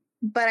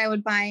 but I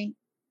would buy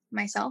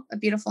myself a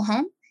beautiful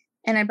home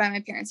and I'd buy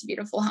my parents a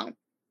beautiful home.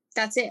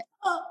 That's it.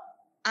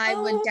 I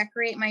would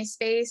decorate my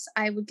space.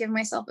 I would give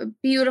myself a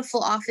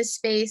beautiful office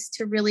space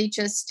to really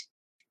just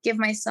give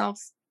myself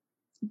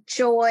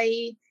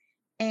joy.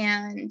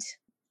 And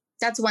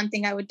that's one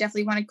thing I would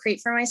definitely want to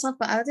create for myself.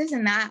 But other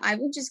than that, I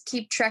would just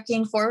keep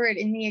trekking forward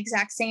in the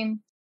exact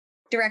same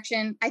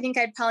direction. I think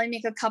I'd probably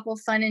make a couple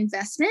fun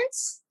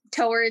investments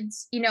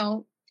towards,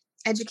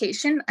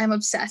 education. I'm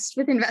obsessed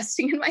with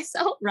investing in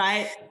myself.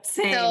 Right.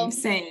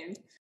 Same.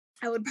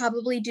 I would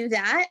probably do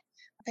that.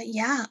 But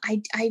yeah,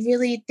 I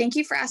really thank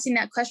you for asking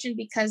that question,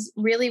 because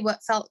really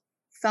what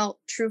felt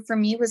true for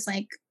me was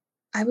like,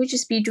 I would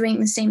just be doing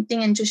the same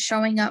thing and just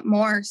showing up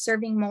more,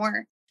 serving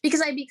more,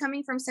 because I'd be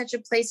coming from such a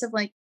place of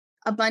like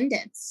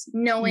abundance,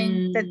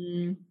 knowing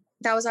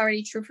that was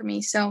already true for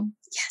me. So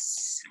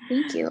yes,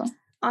 thank you.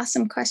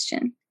 Awesome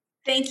question.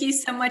 Thank you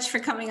so much for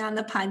coming on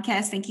the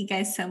podcast. Thank you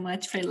guys so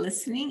much for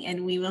listening,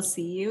 and we will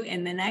see you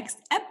in the next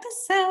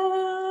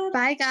episode.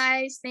 Bye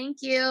guys. Thank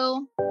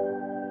you.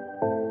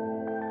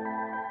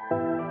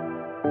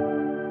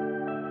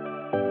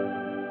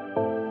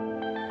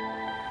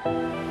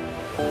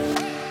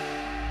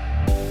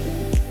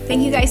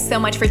 Thank you guys so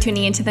much for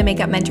tuning into the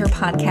Makeup Mentor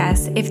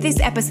podcast. If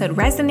this episode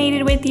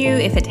resonated with you,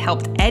 if it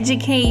helped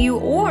educate you,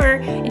 or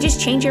it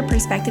just changed your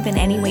perspective in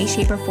any way,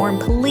 shape, or form,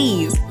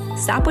 please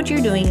stop what you're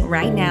doing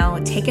right now,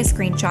 take a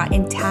screenshot,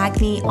 and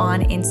tag me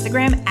on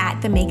Instagram at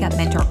the Makeup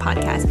Mentor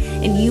podcast,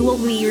 and you will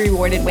be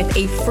rewarded with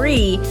a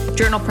free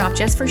journal prompt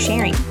just for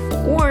sharing.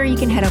 Or you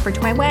can head over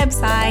to my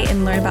website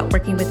and learn about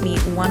working with me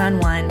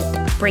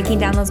one-on-one, breaking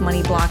down those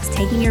money blocks,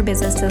 taking your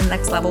business to the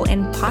next level,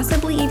 and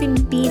possibly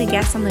even being a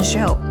guest on the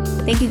show.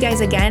 Thank you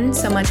guys again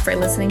so much for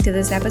listening to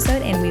this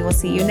episode, and we will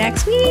see you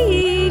next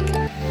week.